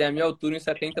 ele tem a minha altura em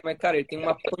 70, mas, cara, ele tem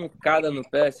uma pancada no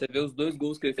pé. Você vê os 2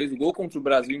 gols que ele fez, o gol contra o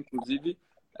Brasil, inclusive,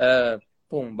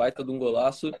 um baita de um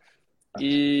golaço.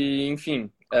 E,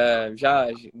 enfim,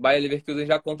 o Bayer Leverkusen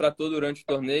já contratou durante o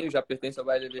torneio, já pertence ao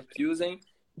Bayer Leverkusen.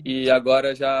 E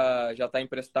agora já está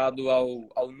emprestado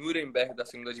ao Nuremberg da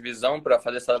segunda divisão para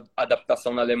fazer essa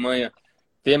adaptação na Alemanha,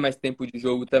 ter mais tempo de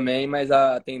jogo também, mas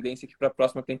a tendência é que para a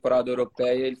próxima temporada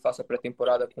europeia ele faça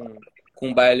pré-temporada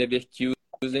com o Bayer Leverkusen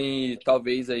e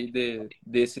talvez aí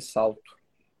desse salto.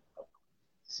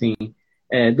 Sim.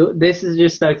 Desses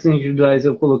destaques individuais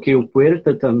eu coloquei o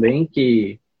Puerta também,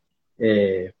 que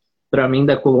para mim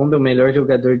da Colômbia é o melhor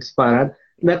jogador disparado.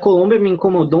 Da Colômbia me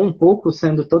incomodou um pouco,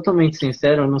 sendo totalmente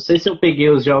sincero. Eu não sei se eu peguei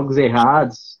os jogos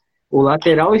errados. O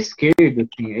lateral esquerdo,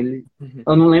 assim,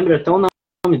 eu não lembro até o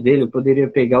nome dele, eu poderia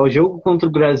pegar. O jogo contra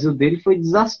o Brasil dele foi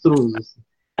desastroso.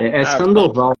 Assim.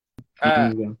 Sandoval, se não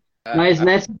me engano. Mas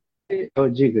nessa...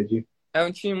 Diga. É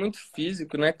um time muito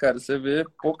físico, né, cara? Você vê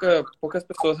poucas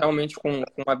pessoas realmente com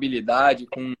habilidade,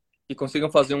 que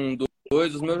consigam fazer 1-2.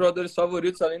 Os meus jogadores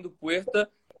favoritos, além do Puerta,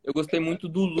 eu gostei muito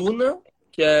do Luna,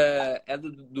 que é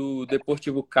do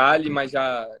Deportivo Cali, mas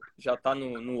já tá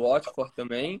no Watford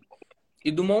também.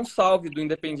 E do Monsalve, do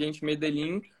Independiente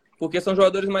Medellín, porque são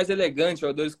jogadores mais elegantes,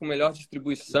 jogadores com melhor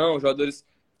distribuição, jogadores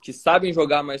que sabem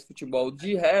jogar mais futebol.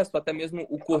 De resto, até mesmo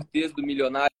o Cortez do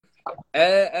Milionário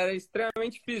era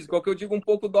extremamente físico. É o que eu digo um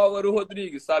pouco do Álvaro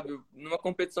Rodrigues, sabe? Numa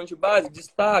competição de base,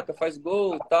 destaca, faz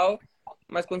gol e tal.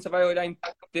 Mas quando você vai olhar em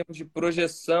termos de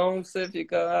projeção, você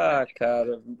fica,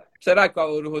 cara, será que o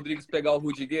Álvaro Rodrigues pegar o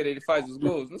Rudiger, ele faz os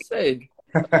gols? Não sei.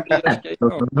 Acho que aí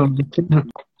não.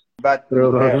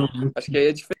 Acho que aí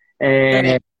é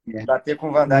diferente. Bater com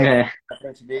o Van Dijk na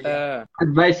frente dele.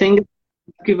 Vai ser engraçado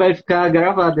que vai ficar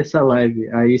gravada essa live.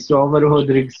 Aí se o Álvaro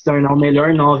Rodrigues se tornar o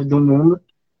melhor 9 do mundo,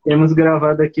 temos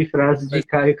gravado aqui frases de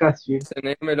Caio Castilho. Você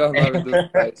nem é o melhor 9 do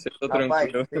país, eu tô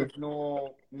tranquilo.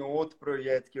 No outro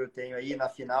projeto que eu tenho aí, na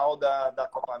final da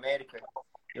Copa América,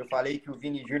 eu falei que o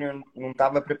Vini Júnior não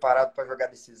estava preparado para jogar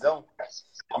decisão,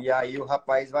 e aí o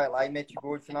rapaz vai lá e mete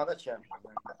gol no final da Champions.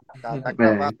 Tá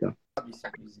gravado isso,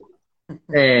 inclusive.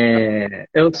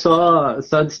 Eu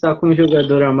só destaco um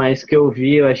jogador a mais que eu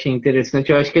vi, eu achei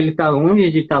interessante. Eu acho que ele tá longe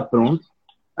de estar pronto.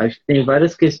 Acho que tem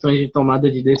várias questões de tomada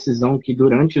de decisão que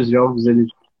durante os jogos ele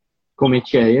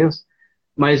cometia erros.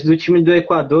 Mas do time do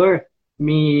Equador,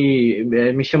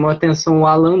 me chamou a atenção o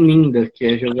Alan Minda, que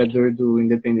é jogador do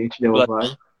Independente Del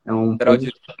Valle.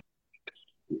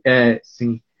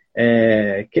 Sim.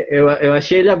 Eu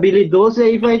achei ele habilidoso e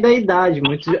aí vai da idade.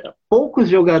 Poucos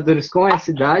jogadores com essa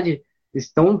idade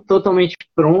estão totalmente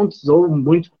prontos ou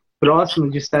muito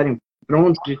próximos de estarem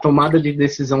prontos, de tomada de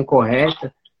decisão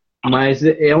correta. Mas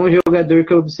é um jogador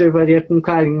que eu observaria com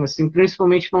carinho, assim,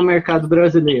 principalmente no mercado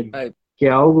brasileiro, que é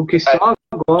algo que só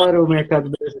agora o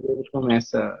mercado brasileiro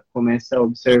começa a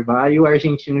observar, e o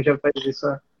argentino já faz isso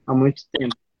há muito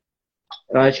tempo.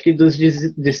 Eu acho que dos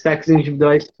destaques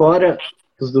individuais fora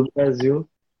os do Brasil,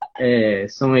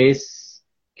 são esses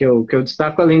que eu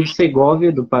destaco, além do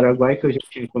Segovia, do Paraguai, que eu já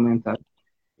tinha comentado,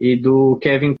 e do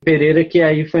Kevin Pereira, que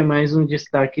aí foi mais um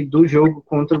destaque do jogo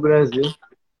contra o Brasil.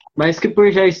 Mas que por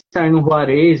já estar no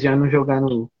Juarez, já não jogar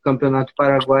no Campeonato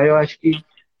Paraguai, eu acho que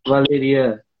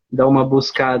valeria dar uma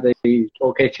buscada e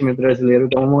qualquer time brasileiro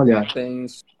dar uma olhada. Tem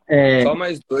só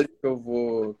mais 2 que eu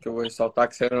vou ressaltar,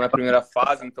 que saíram na primeira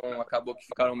fase, então acabou que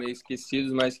ficaram meio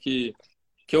esquecidos, mas que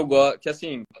eu gosto, que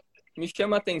assim, me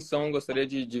chama a atenção, gostaria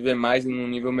de ver mais em um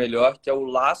nível melhor, que é o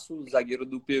Laço, zagueiro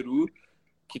do Peru,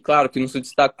 que claro, que não se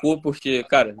destacou porque,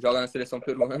 cara, joga na seleção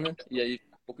peruana, e aí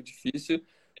é um pouco difícil,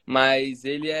 mas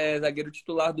ele é zagueiro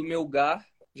titular do Melgar,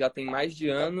 já tem mais de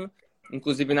ano.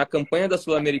 Inclusive, na campanha da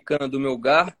Sul-Americana do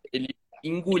Melgar, ele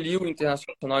engoliu o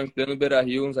Internacional em pleno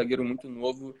Beira-Rio, um zagueiro muito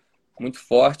novo, muito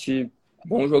forte,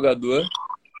 bom jogador.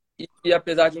 E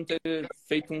apesar de não ter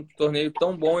feito um torneio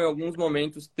tão bom, em alguns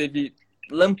momentos teve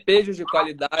lampejos de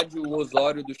qualidade. O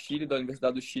Osório do Chile, da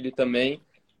Universidade do Chile também,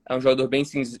 é um jogador bem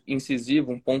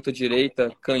incisivo, um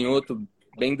ponta-direita, canhoto,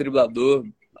 bem driblador,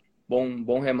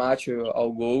 bom remate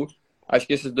ao gol. Acho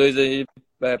que esses 2 aí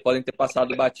podem ter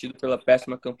passado batido pela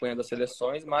péssima campanha das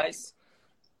seleções, mas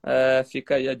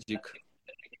fica aí a dica.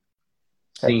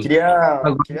 Queria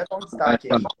dar um destaque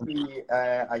aí, que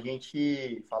a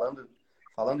gente,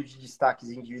 falando de destaques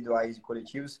individuais e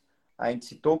coletivos, a gente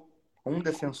citou um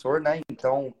defensor, né?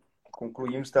 Então,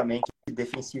 concluímos também que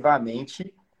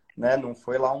defensivamente, né, não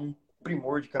foi lá um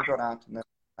primor de campeonato, né?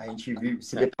 A gente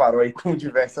se deparou aí com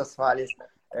diversas falhas,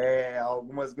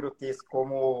 algumas grotescas,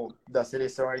 como da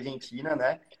seleção argentina,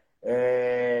 né?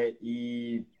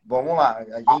 E vamos lá,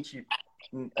 a gente,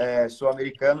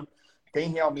 sul-americano, tem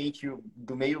realmente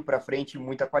do meio para frente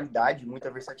muita qualidade, muita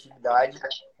versatilidade,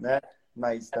 né?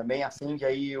 Mas também acende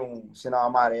aí um sinal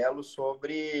amarelo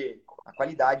sobre a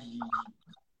qualidade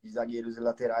de zagueiros e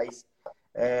laterais,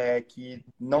 que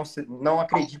não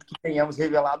acredito que tenhamos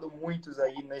revelado muitos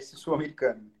aí nesse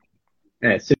sul-americano.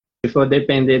 Se for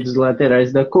depender dos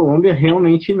laterais da Colômbia,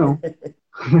 realmente não.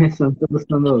 Começando pelo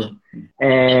Sandro.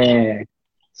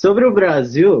 Sobre o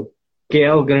Brasil, que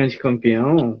é o grande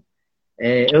campeão,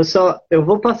 eu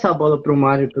vou passar a bola para o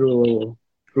Mário e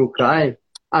para o Caio.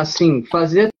 Assim,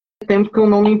 fazia tempo que eu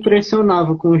não me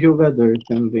impressionava com o jogador,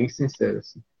 sendo bem sincero.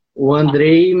 Assim. O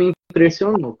Andrei me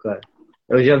impressionou, cara.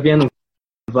 Eu já via no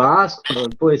Vasco,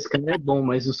 pô, esse cara é bom,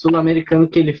 mas o sul-americano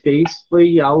que ele fez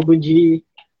foi algo de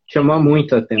chamar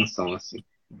muito a atenção, assim.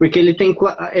 Porque ele tem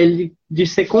de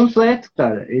ser completo,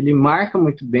 cara. Ele marca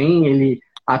muito bem, ele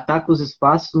ataca os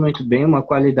espaços muito bem, uma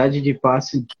qualidade de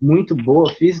passe muito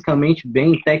boa, fisicamente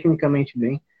bem, tecnicamente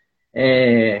bem.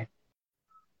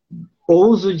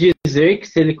 Ouso dizer que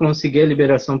se ele conseguir a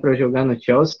liberação para jogar no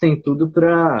Chelsea, tem tudo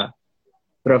para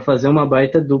fazer uma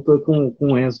baita dupla com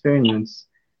o Enzo Fernandes.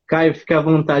 Caio, fica à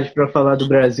vontade para falar do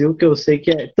Brasil, que eu sei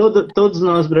que todos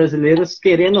nós brasileiros,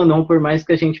 querendo ou não, por mais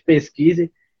que a gente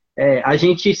pesquise, a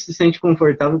gente se sente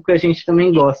confortável porque a gente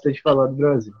também gosta de falar do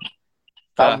Brasil.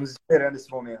 Estávamos esperando esse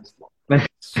momento.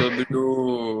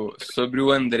 Sobre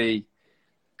o Andrei.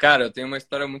 Cara, eu tenho uma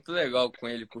história muito legal com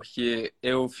ele, porque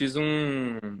eu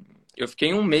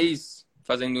fiquei um mês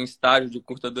fazendo um estágio de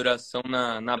curta duração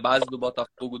na base do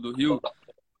Botafogo do Rio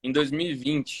em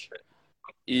 2020.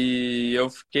 E eu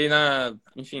fiquei na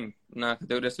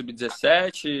categoria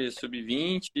sub-17,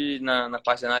 sub-20, na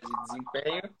parte de análise de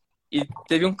desempenho. E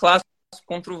teve um clássico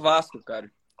contra o Vasco, cara.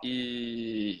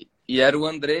 E era o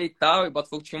Andrei e tal, e o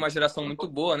Botafogo tinha uma geração muito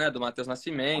boa, né? Do Matheus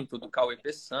Nascimento, do Cauê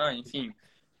Pessan, enfim,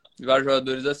 de vários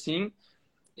jogadores assim.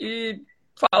 E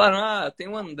falaram, tem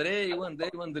o Andrei,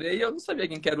 e eu não sabia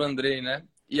quem que era o Andrei, né?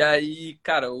 E aí,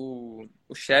 cara, o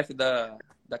chefe da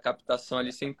captação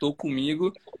ali sentou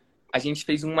comigo, a gente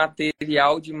fez um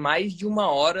material de mais de 1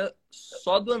 hora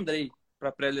só do Andrei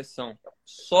para pré-eleição.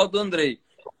 Só do Andrei.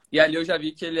 E ali eu já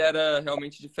vi que ele era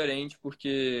realmente diferente,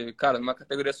 porque, cara, numa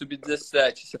categoria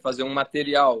sub-17, você fazer um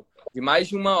material de mais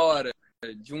de 1 hora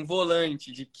de um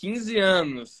volante de 15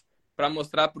 anos para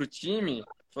mostrar pro time,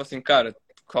 falou assim, cara,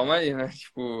 calma aí, né?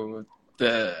 Tipo,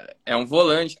 é um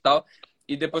volante e tal.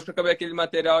 E depois que eu acabei aquele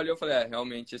material ali, eu falei,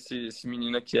 realmente, esse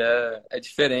menino aqui é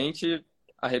diferente,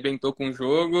 arrebentou com o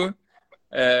jogo,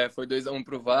 foi 2-1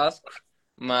 pro Vasco,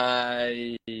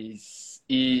 mas...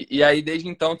 E aí, desde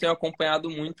então, tenho acompanhado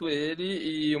muito ele,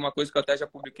 e uma coisa que eu até já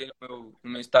publiquei no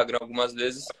meu Instagram algumas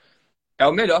vezes, é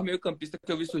o melhor meio-campista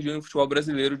que eu vi surgir no futebol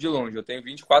brasileiro de longe. Eu tenho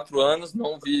 24 anos,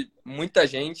 não vi muita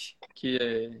gente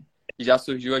que já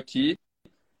surgiu aqui,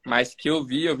 mas que eu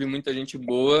vi muita gente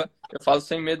boa. Eu falo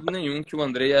sem medo nenhum que o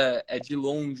Andrei é de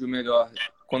longe o melhor.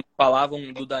 Quando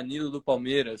falavam do Danilo do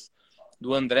Palmeiras,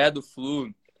 do André do Flu,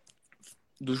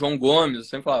 do João Gomes, eu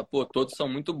sempre falava, todos são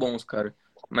muito bons, cara.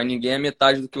 Mas ninguém é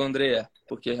metade do que o André é,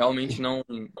 porque realmente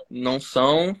não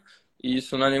são, e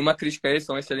isso não é nenhuma crítica a eles,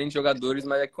 são excelentes jogadores,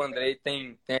 mas é que o André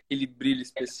tem aquele brilho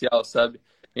especial, sabe?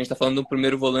 A gente tá falando de um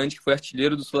primeiro volante que foi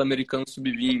artilheiro do Sul-Americano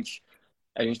Sub-20.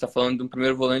 A gente tá falando de um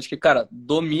primeiro volante que, cara,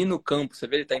 domina o campo, você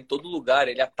vê, ele tá em todo lugar,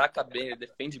 ele ataca bem, ele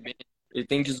defende bem, ele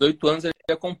tem 18 anos, ele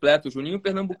é completo. O Juninho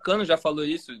Pernambucano já falou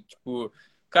isso, tipo,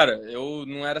 cara, eu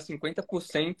não era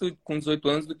 50% com 18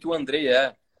 anos do que o André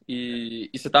é. E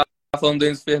você tá falando do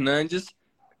Enzo Fernandes,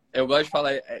 eu gosto de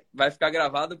falar, vai ficar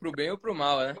gravado pro bem ou pro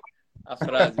mal, né? A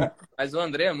frase. Mas o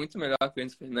André é muito melhor que o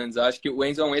Enzo Fernandes. Eu acho que o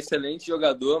Enzo é um excelente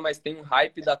jogador, mas tem um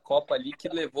hype da Copa ali que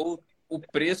levou o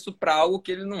preço para algo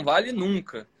que ele não vale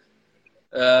nunca.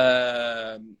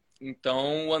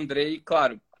 Então, o André,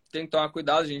 claro, tem que tomar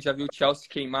cuidado. A gente já viu o Chelsea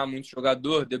queimar muito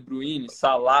jogador, De Bruyne,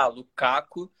 Salah,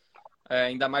 Lukaku,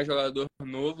 ainda mais jogador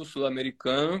novo,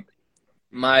 sul-americano.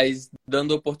 Mas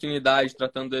dando oportunidade,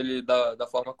 tratando ele da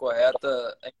forma correta,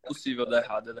 é impossível dar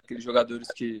errado. É daqueles jogadores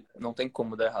que não tem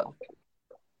como dar errado.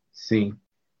 Sim.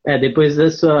 Depois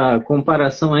da sua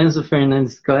comparação Enzo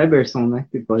Fernandes-Kleberson, né?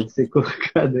 Que pode ser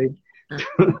colocado aí.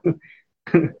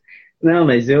 Não,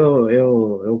 mas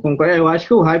eu concordo. Eu acho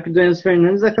que o hype do Enzo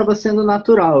Fernandes acaba sendo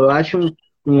natural. Eu acho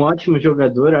um ótimo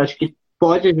jogador. Eu acho que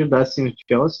pode ajudar sim o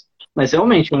Chelsea. Mas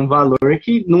realmente é um valor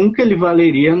que nunca ele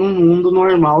valeria num mundo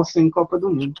normal sem Copa do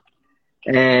Mundo.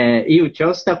 E o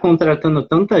Chelsea está contratando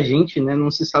tanta gente, né?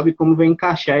 Não se sabe como vai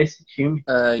encaixar esse time.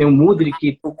 Tem o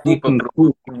Mudryk, A Copa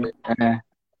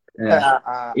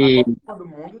do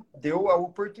Mundo deu a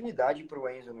oportunidade para o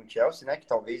Enzo no Chelsea, né? Que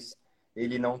talvez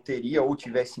ele não teria ou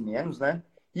tivesse menos, né?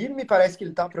 E me parece que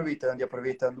ele está aproveitando e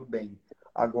aproveitando bem.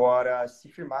 Agora, se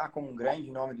firmar como um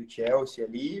grande nome do Chelsea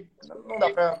ali, não dá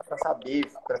para saber,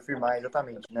 para firmar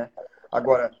exatamente, né?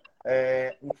 Agora,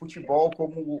 um futebol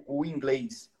como o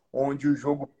inglês, onde o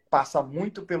jogo passa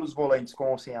muito pelos volantes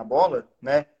com ou sem a bola,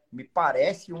 né? Me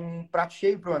parece um prato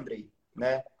cheio para o Andrei,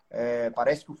 né?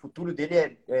 Parece que o futuro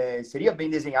dele seria bem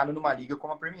desenhado numa liga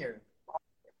como a Premier.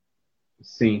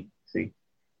 Sim, sim.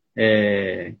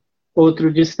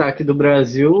 Outro destaque do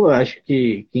Brasil, acho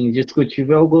que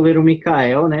indiscutível, é o goleiro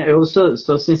Mikael, né? Eu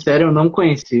sou sincero, eu não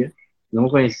conhecia,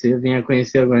 vim a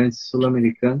conhecer agora nesse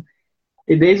Sul-Americano.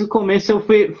 E desde o começo eu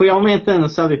fui aumentando,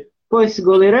 sabe? Pô, esse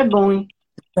goleiro é bom, hein?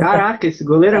 Caraca, esse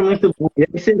goleiro é muito bom. E aí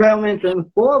você vai aumentando.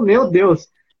 Pô, meu Deus,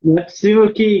 não é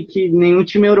possível que nenhum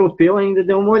time europeu ainda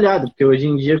dê uma olhada, porque hoje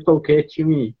em dia qualquer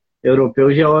time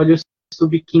europeu já olha os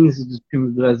sub-15 dos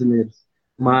times brasileiros.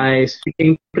 Mas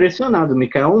fiquei impressionado. O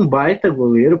Mikael é um baita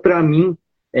goleiro. Para mim,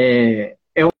 é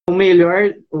o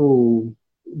melhor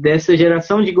dessa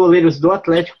geração de goleiros do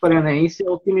Atlético Paranaense. É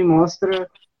o que me mostra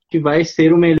que vai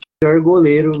ser o melhor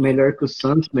goleiro, melhor que o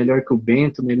Santos, melhor que o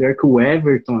Bento, melhor que o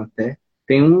Everton até.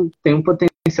 Tem um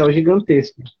potencial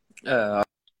gigantesco.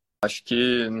 Acho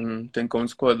que não tem como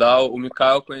discordar. O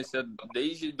Mikael eu conhecia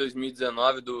desde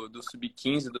 2019 do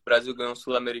Sub-15 do Brasil, ganhou um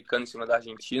Sul-Americano em cima da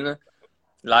Argentina.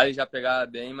 Lá ele já pegava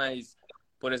bem, mas,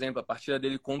 por exemplo, a partida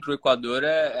dele contra o Equador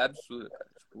é absurda, cara.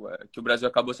 Tipo, que o Brasil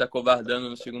acabou se acovardando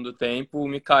no segundo tempo, o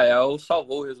Mikael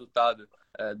salvou o resultado.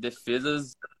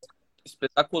 Defesas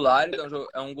espetaculares,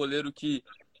 é um goleiro que,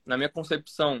 na minha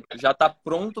concepção, já está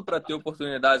pronto para ter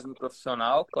oportunidades no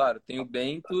profissional. Claro, tem o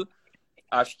Bento,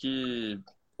 acho que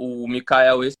o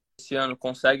Mikael esse ano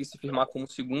consegue se firmar como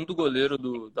segundo goleiro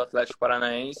do Atlético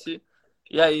Paranaense.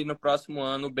 E aí, no próximo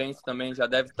ano, o Bento também já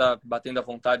deve estar batendo a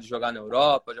vontade de jogar na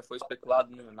Europa, já foi especulado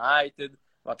no United.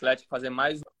 O Atlético fazer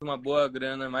mais uma boa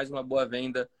grana, mais uma boa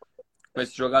venda com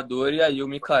esse jogador. E aí o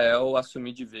Mikael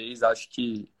assumir de vez. Acho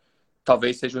que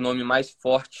talvez seja o nome mais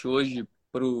forte hoje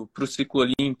pro ciclo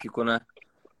olímpico, né?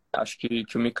 Acho que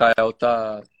o Mikael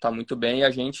tá muito bem e a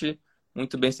gente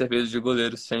muito bem servido de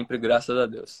goleiro sempre, graças a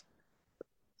Deus.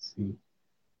 Sim.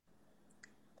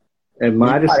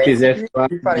 Mário, se quiser falar.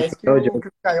 Me parece que o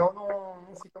Mikael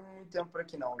não fica muito tempo por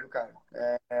aqui não, viu, cara?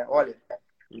 Olha,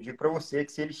 eu digo pra você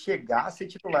que se ele chegar a ser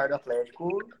titular do Atlético,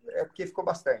 é porque ficou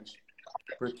bastante.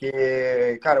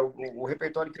 Porque, cara, o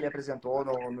repertório que ele apresentou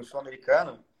no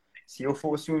Sul-Americano, se eu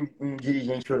fosse um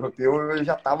dirigente europeu, eu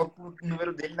já tava com o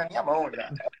número dele na minha mão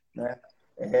já, né?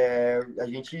 A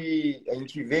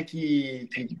gente vê que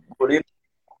goleiro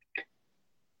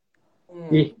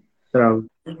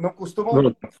não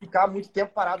costumam ficar muito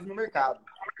tempo parados no mercado,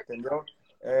 entendeu?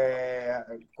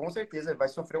 Com certeza vai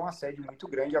sofrer um assédio muito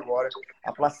grande agora.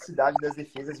 A plasticidade das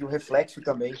defesas e o reflexo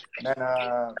também, né,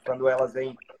 quando elas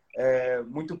vêm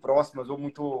muito próximas ou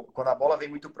quando a bola vem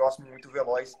muito próxima, muito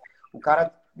veloz. O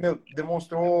cara,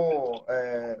 demonstrou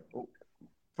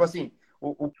tipo assim,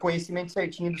 o conhecimento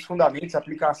certinho dos fundamentos, a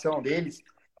aplicação deles.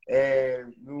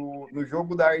 No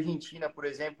jogo da Argentina, por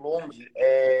exemplo, onde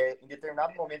em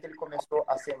determinado momento ele começou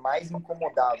a ser mais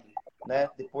incomodado, né?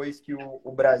 Depois que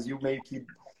o Brasil meio que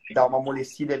dá uma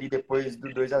amolecida ali depois do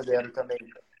 2-0 também.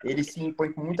 Ele se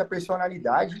impõe com muita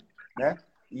personalidade, né?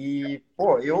 E,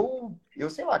 pô, eu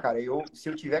sei lá, cara, se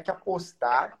eu tiver que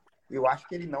apostar, eu acho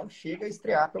que ele não chega a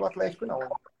estrear pelo Atlético, não.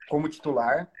 Como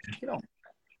titular, acho que não.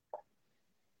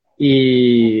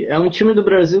 E é um time do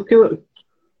Brasil que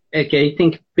aí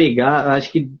tem que pegar,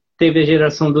 acho que teve a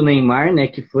geração do Neymar, né,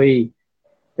 que foi,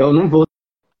 eu não vou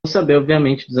saber,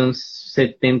 obviamente, dos anos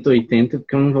 70, 80,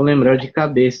 porque eu não vou lembrar de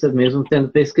cabeça, mesmo tendo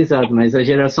pesquisado, mas a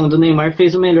geração do Neymar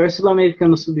fez o melhor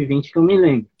Sul-Americano Sub-20 que eu me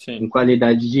lembro, sim, em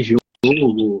qualidade de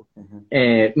jogo.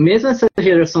 Mesmo essa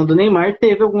geração do Neymar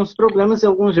teve alguns problemas em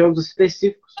alguns jogos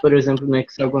específicos, por exemplo, no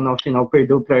hexagonal final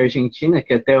perdeu para a Argentina,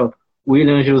 que até o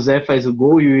William José faz o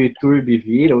gol e o Iturbe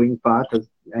vira ou empata.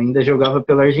 Ainda jogava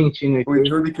pela Argentina. O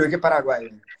Iturbe que hoje é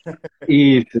Paraguai.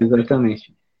 Isso,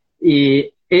 exatamente.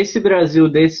 E esse Brasil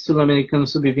desse Sul-Americano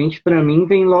Sub-20, para mim,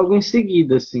 vem logo em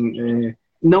seguida. Assim,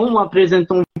 não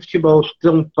apresentou um futebol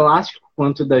tão plástico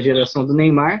quanto da geração do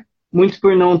Neymar, muito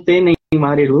por não ter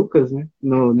Neymar e Lucas, né,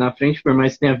 na frente, por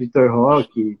mais que tenha Vitor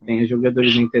Roque, tenha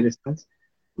jogadores interessantes.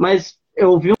 Mas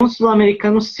eu vi um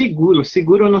Sul-Americano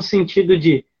seguro no sentido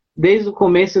de desde o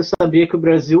começo eu sabia que o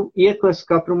Brasil ia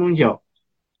classificar para o Mundial.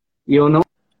 E eu não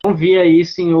via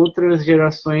isso em outras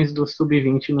gerações do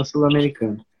Sub-20 no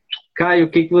Sul-Americano. Caio,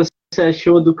 o que você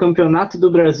achou do Campeonato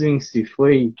do Brasil em si?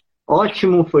 Foi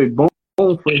ótimo, foi bom,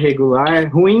 foi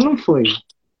regular, ruim não foi?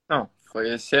 Não,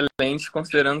 foi excelente,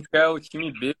 considerando que é o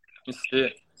time B do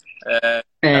C.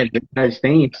 É verdade,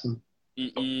 tem isso.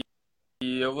 E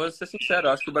eu vou ser sincero,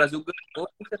 eu acho que o Brasil ganhou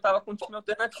porque estava com um time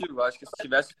alternativo. Eu acho que se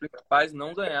tivesse os principais,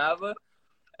 não ganhava,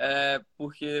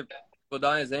 porque, vou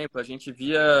dar um exemplo, a gente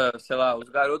via, sei lá, os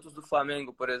garotos do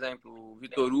Flamengo, por exemplo, o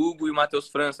Vitor Hugo e o Matheus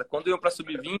França. Quando iam para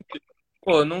Sub-20,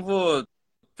 pô, eu não vou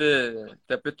ter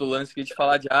petulância aqui de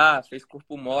falar de, fez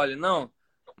corpo mole, não.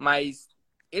 Mas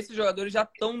esses jogadores já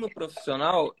estão no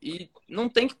profissional e não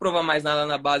tem que provar mais nada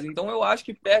na base. Então eu acho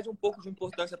que perde um pouco de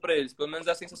importância para eles. Pelo menos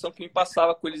a sensação que me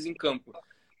passava com eles em campo.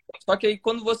 Só que aí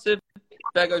quando você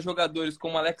pega jogadores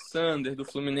como Alexander do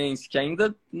Fluminense, que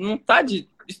ainda não tá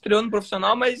estreando no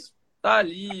profissional, mas tá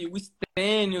ali, o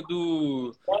Stênio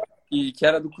que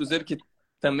era do Cruzeiro, que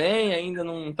também ainda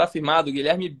não tá firmado, o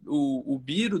Guilherme, o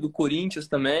Biro do Corinthians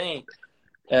também,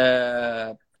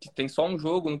 que tem só um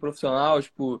jogo no profissional,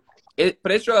 tipo,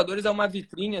 para esses jogadores é uma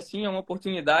vitrine, assim, é a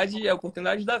oportunidade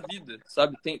da vida,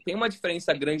 sabe? Tem uma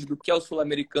diferença grande do que é o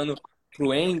sul-americano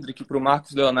pro Endrick, pro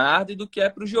Marcos Leonardo e do que é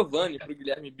pro Giovani, pro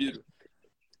Guilherme Biro.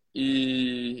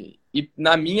 E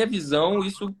na minha visão,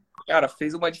 isso, cara,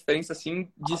 fez uma diferença,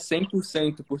 assim, de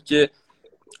 100%, porque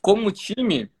como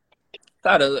time,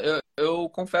 cara, eu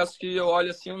confesso que eu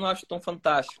olho assim, eu não acho tão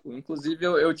fantástico. Inclusive,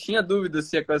 eu tinha dúvida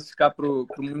se ia classificar pro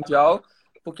Mundial,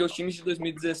 porque os times de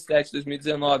 2017,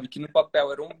 2019, que no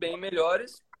papel eram bem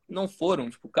melhores, não foram.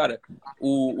 Tipo, cara,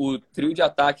 o trio de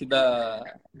ataque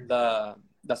da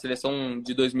seleção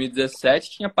de 2017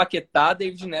 tinha Paquetá,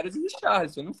 David Neres e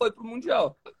Richarlison. Não foi pro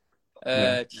Mundial.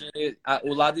 Tinha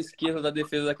o lado esquerdo da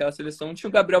defesa daquela seleção tinha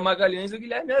o Gabriel Magalhães e o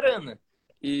Guilherme Arana.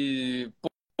 E,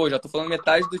 pô, já tô falando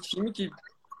metade do time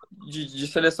de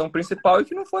seleção principal e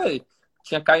que não foi.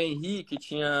 Tinha Caio Henrique,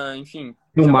 tinha, enfim,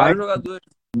 O tinha vários Maicon, jogadores.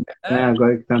 né,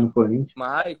 agora que tá no Corinthians.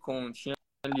 Maicon, tinha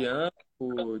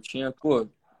Lianco, tinha, pô,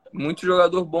 muito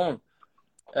jogador bom.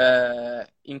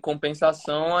 Em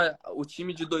compensação, o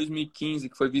time de 2015,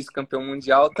 que foi vice-campeão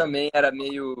mundial, também era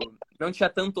meio. Não tinha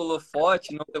tanto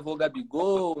holofote, não levou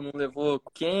Gabigol, não levou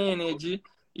Kennedy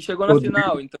e chegou na O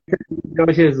final. Então,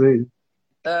 Gabriel Jesus.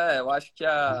 eu acho que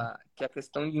a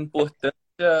questão de importância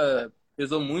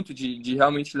pesou muito de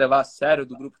realmente levar a sério,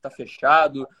 do grupo tá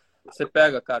fechado. Você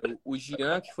pega, cara, o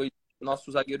Jean, que foi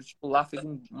nosso zagueiro titular, fez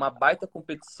uma baita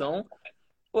competição.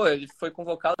 Pô, ele foi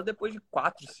convocado depois de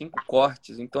 4, 5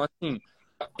 cortes. Então, assim,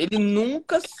 ele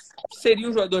nunca seria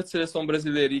um jogador de seleção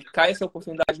brasileira e cai essa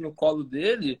oportunidade no colo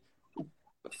dele,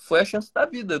 foi a chance da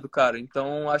vida do cara.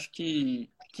 Então, acho que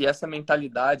essa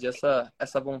mentalidade,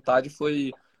 essa vontade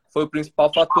foi o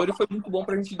principal fator e foi muito bom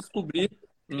para a gente descobrir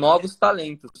novos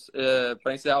talentos.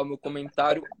 Para encerrar o meu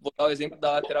comentário, vou dar o exemplo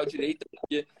da lateral direita,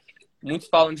 porque muitos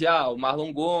falam de o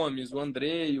Marlon Gomes, o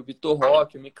Andrei, o Vitor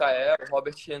Roque, o Mikael, o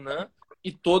Robert Renan,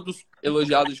 e todos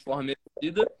elogiados de forma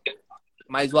merecida.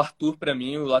 Mas o Arthur, para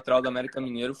mim, o lateral do América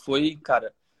Mineiro, foi,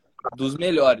 cara, dos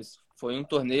melhores. Foi um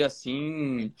torneio,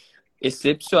 assim,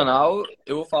 excepcional.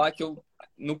 Eu vou falar que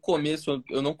no começo,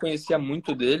 eu não conhecia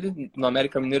muito dele. No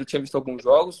América Mineiro, eu tinha visto alguns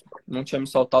jogos, não tinha me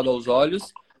saltado aos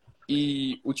olhos.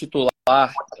 E o titular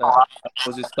da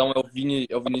posição é o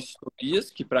Vinícius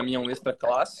Tobias, que para mim é um extra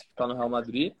classe, que tá no Real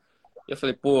Madrid. E eu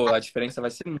falei, pô, a diferença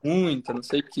vai ser muita, não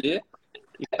sei o quê.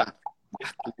 E, cara, o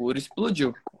Arthur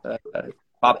explodiu.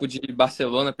 Papo de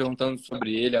Barcelona perguntando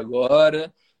sobre ele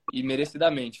agora. E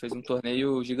merecidamente, fez um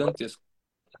torneio gigantesco.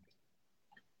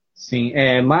 Sim,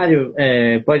 Mário,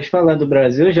 pode falar do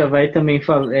Brasil, já vai também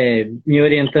me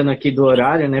orientando aqui do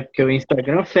horário, né? Porque o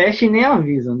Instagram fecha e nem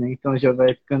avisa, né? Então já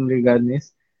vai ficando ligado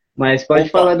nisso. Mas pode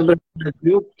Opa, falar do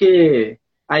Brasil, porque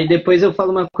aí depois eu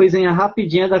falo uma coisinha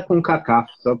rapidinha da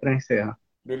CONCACAF, só para encerrar.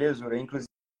 beleza, Ura.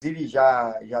 Inclusive,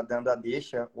 já dando a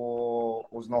deixa,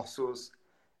 os nossos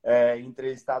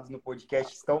entrevistados no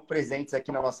podcast estão presentes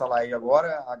aqui na nossa live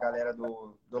agora, a galera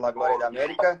do La Glória da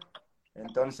América.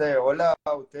 Entonces, hola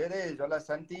a ustedes, hola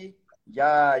Santi.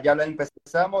 Ya lo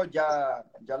empezamos, ya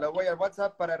le voy al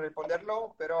WhatsApp para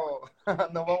responderlo, pero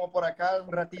nos vamos por acá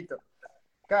un ratito.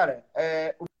 Cara,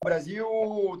 o Brasil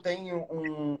tem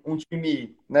um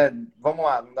time, né? Vamos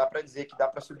lá, não dá para dizer que dá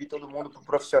para subir todo mundo para o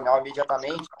profissional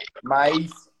imediatamente,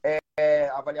 mas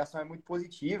a avaliação é muito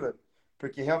positiva,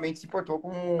 porque realmente se portou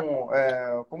como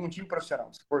um time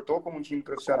profissional, se portou como um time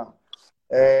profissional.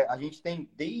 A gente tem,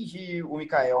 desde o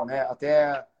Mikael, né,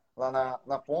 até lá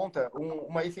na ponta,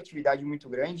 uma efetividade muito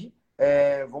grande.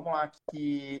 vamos lá,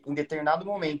 que em determinado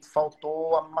momento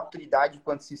faltou a maturidade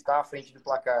quando se está à frente do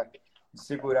placar de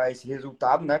segurar esse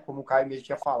resultado, né? Como o Caio mesmo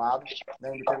tinha falado,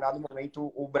 né? Em determinado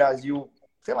momento o Brasil,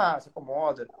 sei lá, se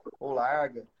acomoda ou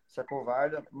larga, se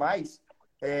acovarda, mas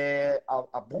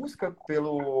a busca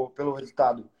pelo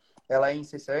resultado, ela é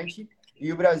incessante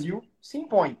e o Brasil se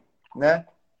impõe, né?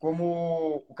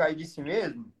 Como o Caio disse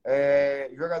mesmo,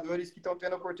 jogadores que estão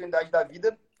tendo a oportunidade da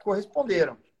vida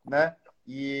corresponderam, né?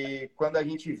 E quando a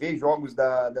gente vê jogos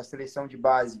da seleção de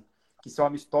base que são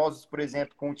amistosos, por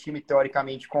exemplo, com um time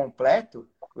teoricamente completo,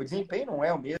 o desempenho não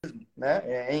é o mesmo, né?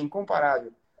 É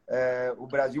incomparável. O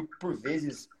Brasil, por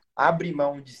vezes, abre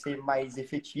mão de ser mais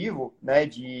efetivo, né?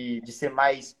 De ser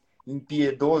mais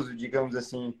impiedoso, digamos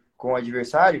assim, com o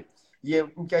adversário. E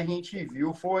o que a gente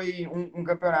viu foi um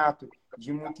campeonato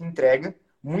de muita entrega,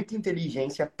 muita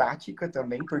inteligência tática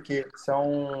também, porque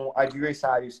são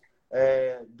adversários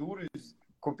duros,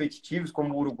 competitivos,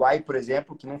 como o Uruguai, por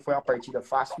exemplo, que não foi uma partida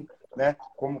fácil, né?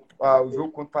 Como o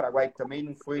jogo contra o Paraguai também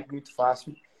não foi muito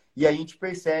fácil. E a gente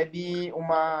percebe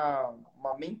uma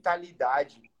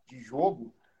mentalidade de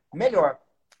jogo melhor.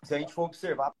 Se a gente for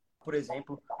observar, por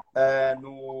exemplo,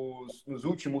 nos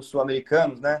últimos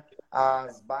sul-americanos, né?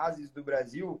 As bases do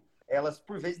Brasil, elas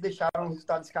por vezes deixaram o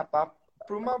resultado escapar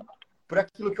por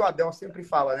aquilo que o Abel sempre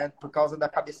fala, né? Por causa da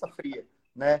cabeça fria,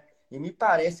 né? E me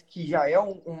parece que já é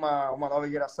uma nova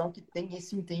geração que tem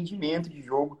esse entendimento de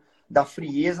jogo, da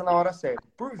frieza na hora certa.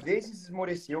 Por vezes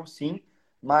esmoreceu, sim,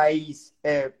 mas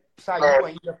saiu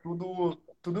ainda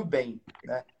tudo bem,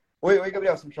 né? Oi,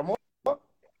 Gabriel, você me chamou?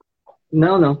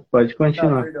 Não, pode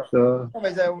continuar. Perdão. Não,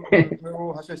 mas o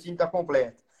meu raciocínio está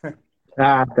completo.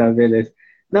 Tá, beleza.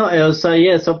 Não, eu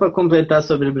só para completar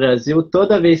sobre o Brasil,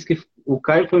 toda vez que o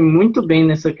Caio foi muito bem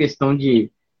nessa questão de,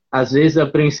 às vezes a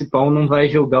principal não vai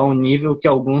jogar o nível que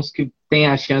alguns que têm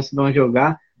a chance vão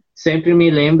jogar, sempre me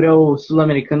lembra o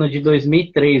Sul-Americano de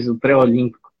 2003, o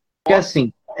pré-olímpico. Que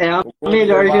assim, é a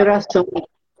melhor geração,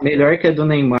 melhor que a do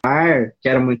Neymar, que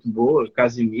era muito boa,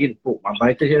 Casemiro, uma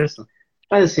baita geração.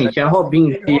 Mas assim, tinha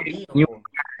Robinho,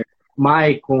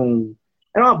 Maicon,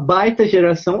 era uma baita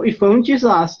geração e foi um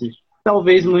desastre.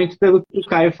 Talvez muito pelo que o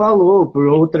Caio falou, por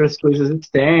outras coisas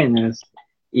externas,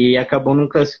 e acabou não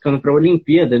classificando para a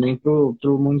Olimpíada, nem para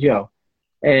o Mundial.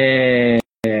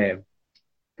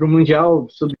 Para o Mundial,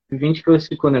 Sub-20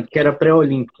 classificou, né? Porque era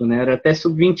pré-olímpico, né? Era até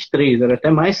Sub-23, era até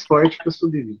mais forte que o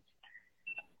Sub-20.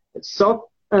 Só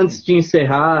antes de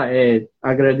encerrar,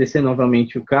 agradecer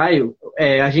novamente o Caio,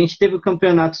 a gente teve o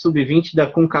campeonato Sub-20 da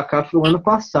CONCACAF no ano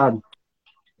passado.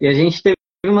 E a gente teve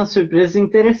umas surpresas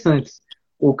interessantes.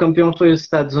 O campeão foi os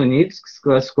Estados Unidos, que se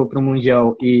classificou para o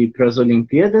Mundial e para as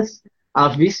Olimpíadas. A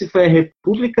vice foi a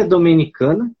República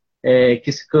Dominicana,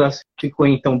 que se classificou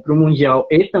então para o Mundial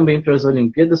e também para as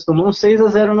Olimpíadas. Tomou um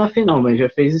 6-0 na final, mas já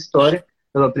fez história.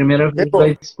 Pela primeira vez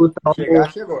vai disputar o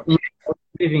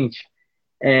Sub-20.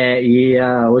 E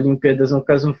a Olimpíadas, no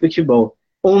caso, no futebol.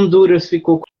 Honduras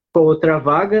ficou com a outra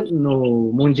vaga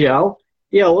no Mundial.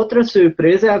 E a outra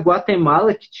surpresa é a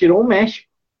Guatemala, que tirou o México.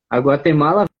 A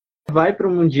Guatemala vai para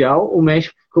o Mundial, o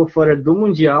México ficou fora do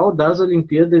Mundial, das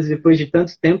Olimpíadas, depois de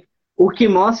tanto tempo, o que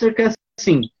mostra que,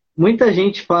 assim, muita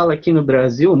gente fala aqui no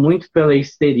Brasil, muito pela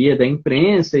histeria da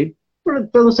imprensa e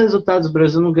pelos resultados, o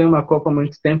Brasil não ganha uma Copa há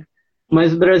muito tempo,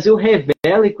 mas o Brasil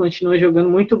revela e continua jogando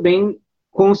muito bem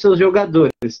com os seus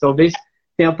jogadores. Talvez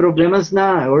tenha problemas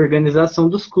na organização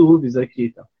dos clubes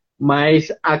aqui, mas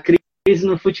a crise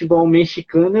no futebol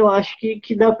mexicano eu acho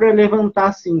que dá para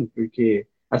levantar sim, porque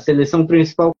a seleção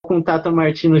principal com o Tata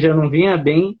Martino já não vinha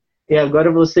bem, e agora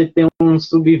você tem um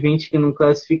Sub-20 que não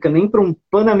classifica nem para um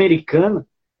Pan-Americano,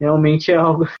 realmente é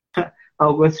algo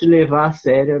a se levar a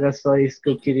sério. Era só isso que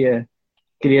eu queria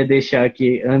deixar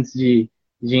aqui antes de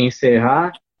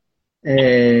encerrar.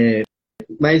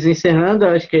 Mas encerrando, eu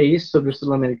acho que é isso sobre o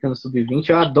Sul-Americano Sub-20.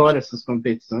 Eu adoro essas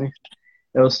competições.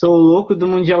 Eu sou o louco do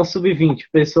Mundial Sub-20.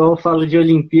 O pessoal fala de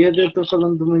Olimpíada, eu estou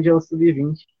falando do Mundial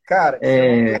Sub-20. Cara, se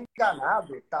eu não estou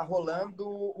enganado, tá rolando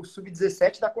o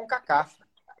Sub-17 da CONCACAF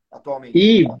atualmente.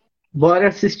 E bora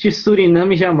assistir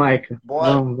Suriname e Jamaica.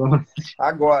 Bora. Vamos assistir.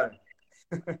 Agora.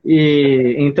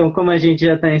 E então, como a gente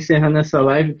já está encerrando essa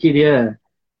live, queria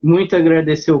muito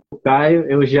agradecer o Caio.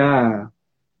 Eu já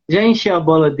enchi a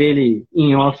bola dele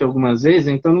em off algumas vezes,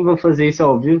 então não vou fazer isso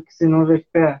ao vivo, porque senão vai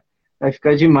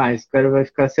ficar demais. O cara vai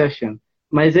ficar se achando.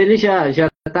 Mas ele já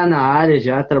está na área,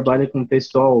 já trabalha com o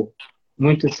pessoal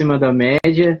muito acima da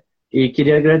média, e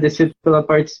queria agradecer pela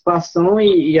participação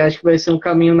e acho que vai ser um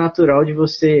caminho natural de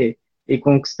você ir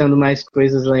conquistando mais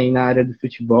coisas aí na área do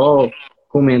futebol,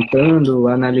 comentando,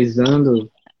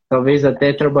 analisando talvez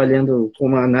até trabalhando com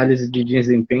uma análise de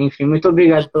desempenho. Enfim, muito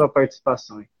obrigado pela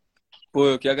participação. Pô,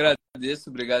 eu que agradeço,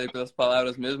 obrigado aí pelas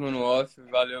palavras, mesmo no off,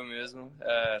 valeu mesmo.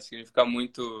 Significa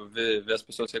muito ver as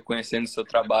pessoas reconhecendo o seu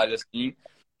trabalho, assim.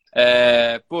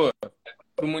 Pô,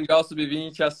 pro Mundial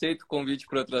Sub-20, aceito o convite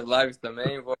para outras lives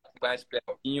também, vou acompanhar esse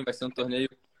pertinho, vai ser um torneio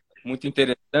muito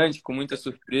interessante, com muitas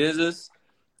surpresas.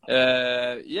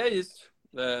 E é isso.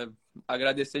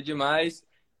 Agradecer demais.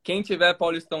 Quem tiver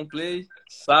Paulistão Play,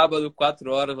 sábado,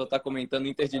 4 horas, vou estar comentando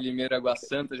Inter de Limeira, Água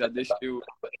Santa. Já deixo o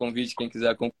convite, quem quiser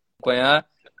acompanhar.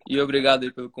 E obrigado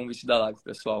aí pelo convite da live,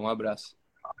 pessoal. Um abraço.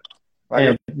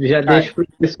 Já deixo para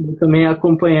o pessoal também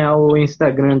acompanhar o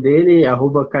Instagram dele,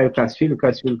 @Caio Castilho,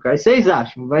 Castilho Caio. Vocês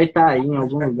acham? Vai estar aí em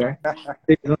algum lugar.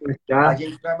 Vocês vão achar. A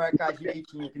gente vai marcar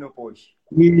direitinho aqui no post.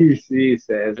 Isso,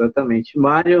 exatamente.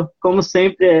 Mário, como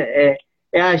sempre,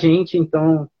 é a gente,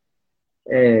 então,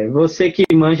 você que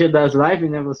manja das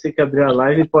lives, né? Você que abriu a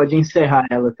live, pode encerrar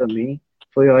ela também.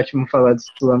 Foi ótimo falar do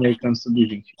Sul-Americano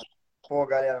Sub-20. Pô,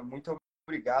 galera, muito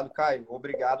obrigado, Caio.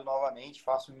 Obrigado novamente.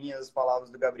 Faço minhas palavras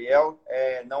do Gabriel.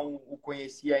 Não o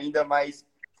conheci ainda, mas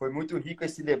foi muito rico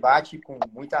esse debate, com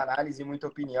muita análise e muita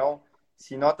opinião.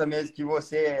 Se nota mesmo que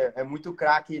você é muito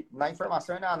craque na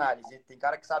informação e na análise. Tem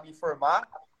cara que sabe informar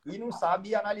e não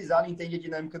sabe analisar, não entende a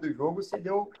dinâmica do jogo. Você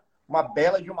deu uma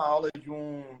bela de uma aula de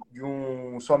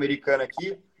um sul-americano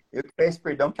aqui. Eu peço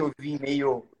perdão que eu vim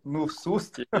meio no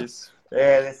susto. Isso.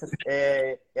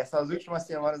 Essas últimas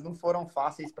semanas não foram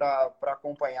fáceis para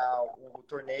acompanhar o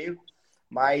torneio,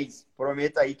 mas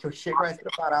prometo aí que eu chego mais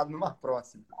preparado numa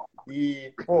próxima.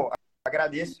 E, pô,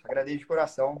 agradeço de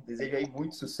coração. Desejo aí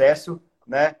muito sucesso,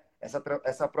 né?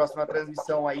 Essa próxima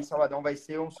transmissão aí em Salvadão vai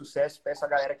ser um sucesso. Peço a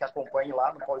galera que acompanhe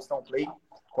lá no Paulistão Play.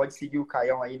 Pode seguir o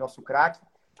Caião aí, nosso craque.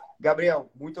 Gabriel,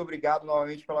 muito obrigado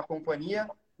novamente pela companhia,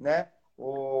 né?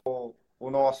 O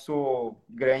nosso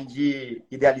grande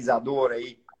idealizador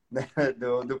aí, né?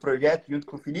 do projeto, junto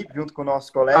com o Felipe, junto com nossos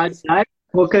colegas.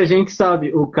 Pouca gente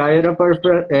sabe, o Caio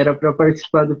era para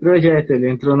participar do projeto, ele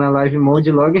entrou na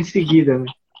Livemode logo em seguida, né?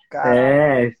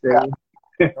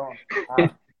 Então,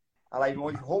 a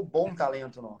Livemode roubou um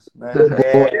talento nosso, né?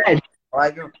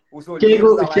 Os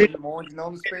olheiros da Livemode não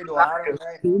nos perdoaram,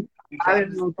 né?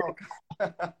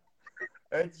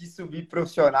 Antes de subir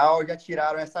profissional, já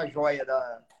tiraram essa joia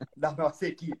da nossa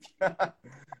equipe.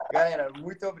 Galera,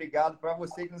 muito obrigado. Para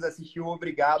você que nos assistiu,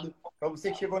 obrigado. Para você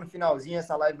que chegou no finalzinho,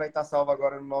 essa live vai estar salva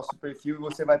agora no nosso perfil e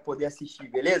você vai poder assistir,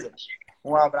 beleza?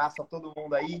 Um abraço a todo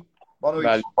mundo aí. Boa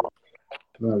noite.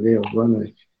 Valeu, boa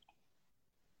noite.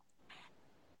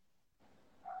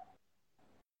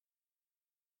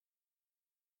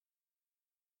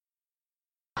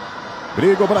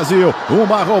 Briga o Brasil,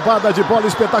 uma roubada de bola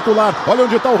espetacular. Olha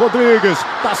onde está o Rodrigues.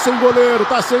 Tá sem goleiro,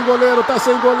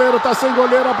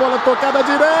 a bola tocada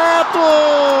direto.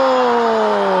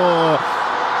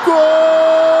 Gol!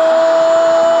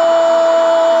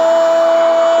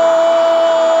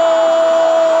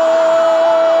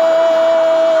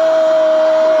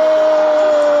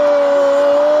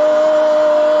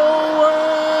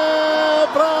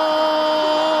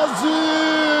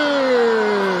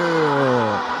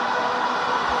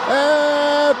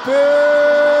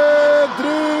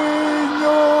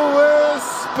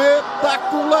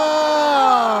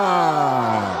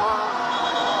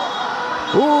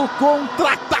 O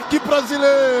contra-ataque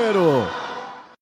brasileiro.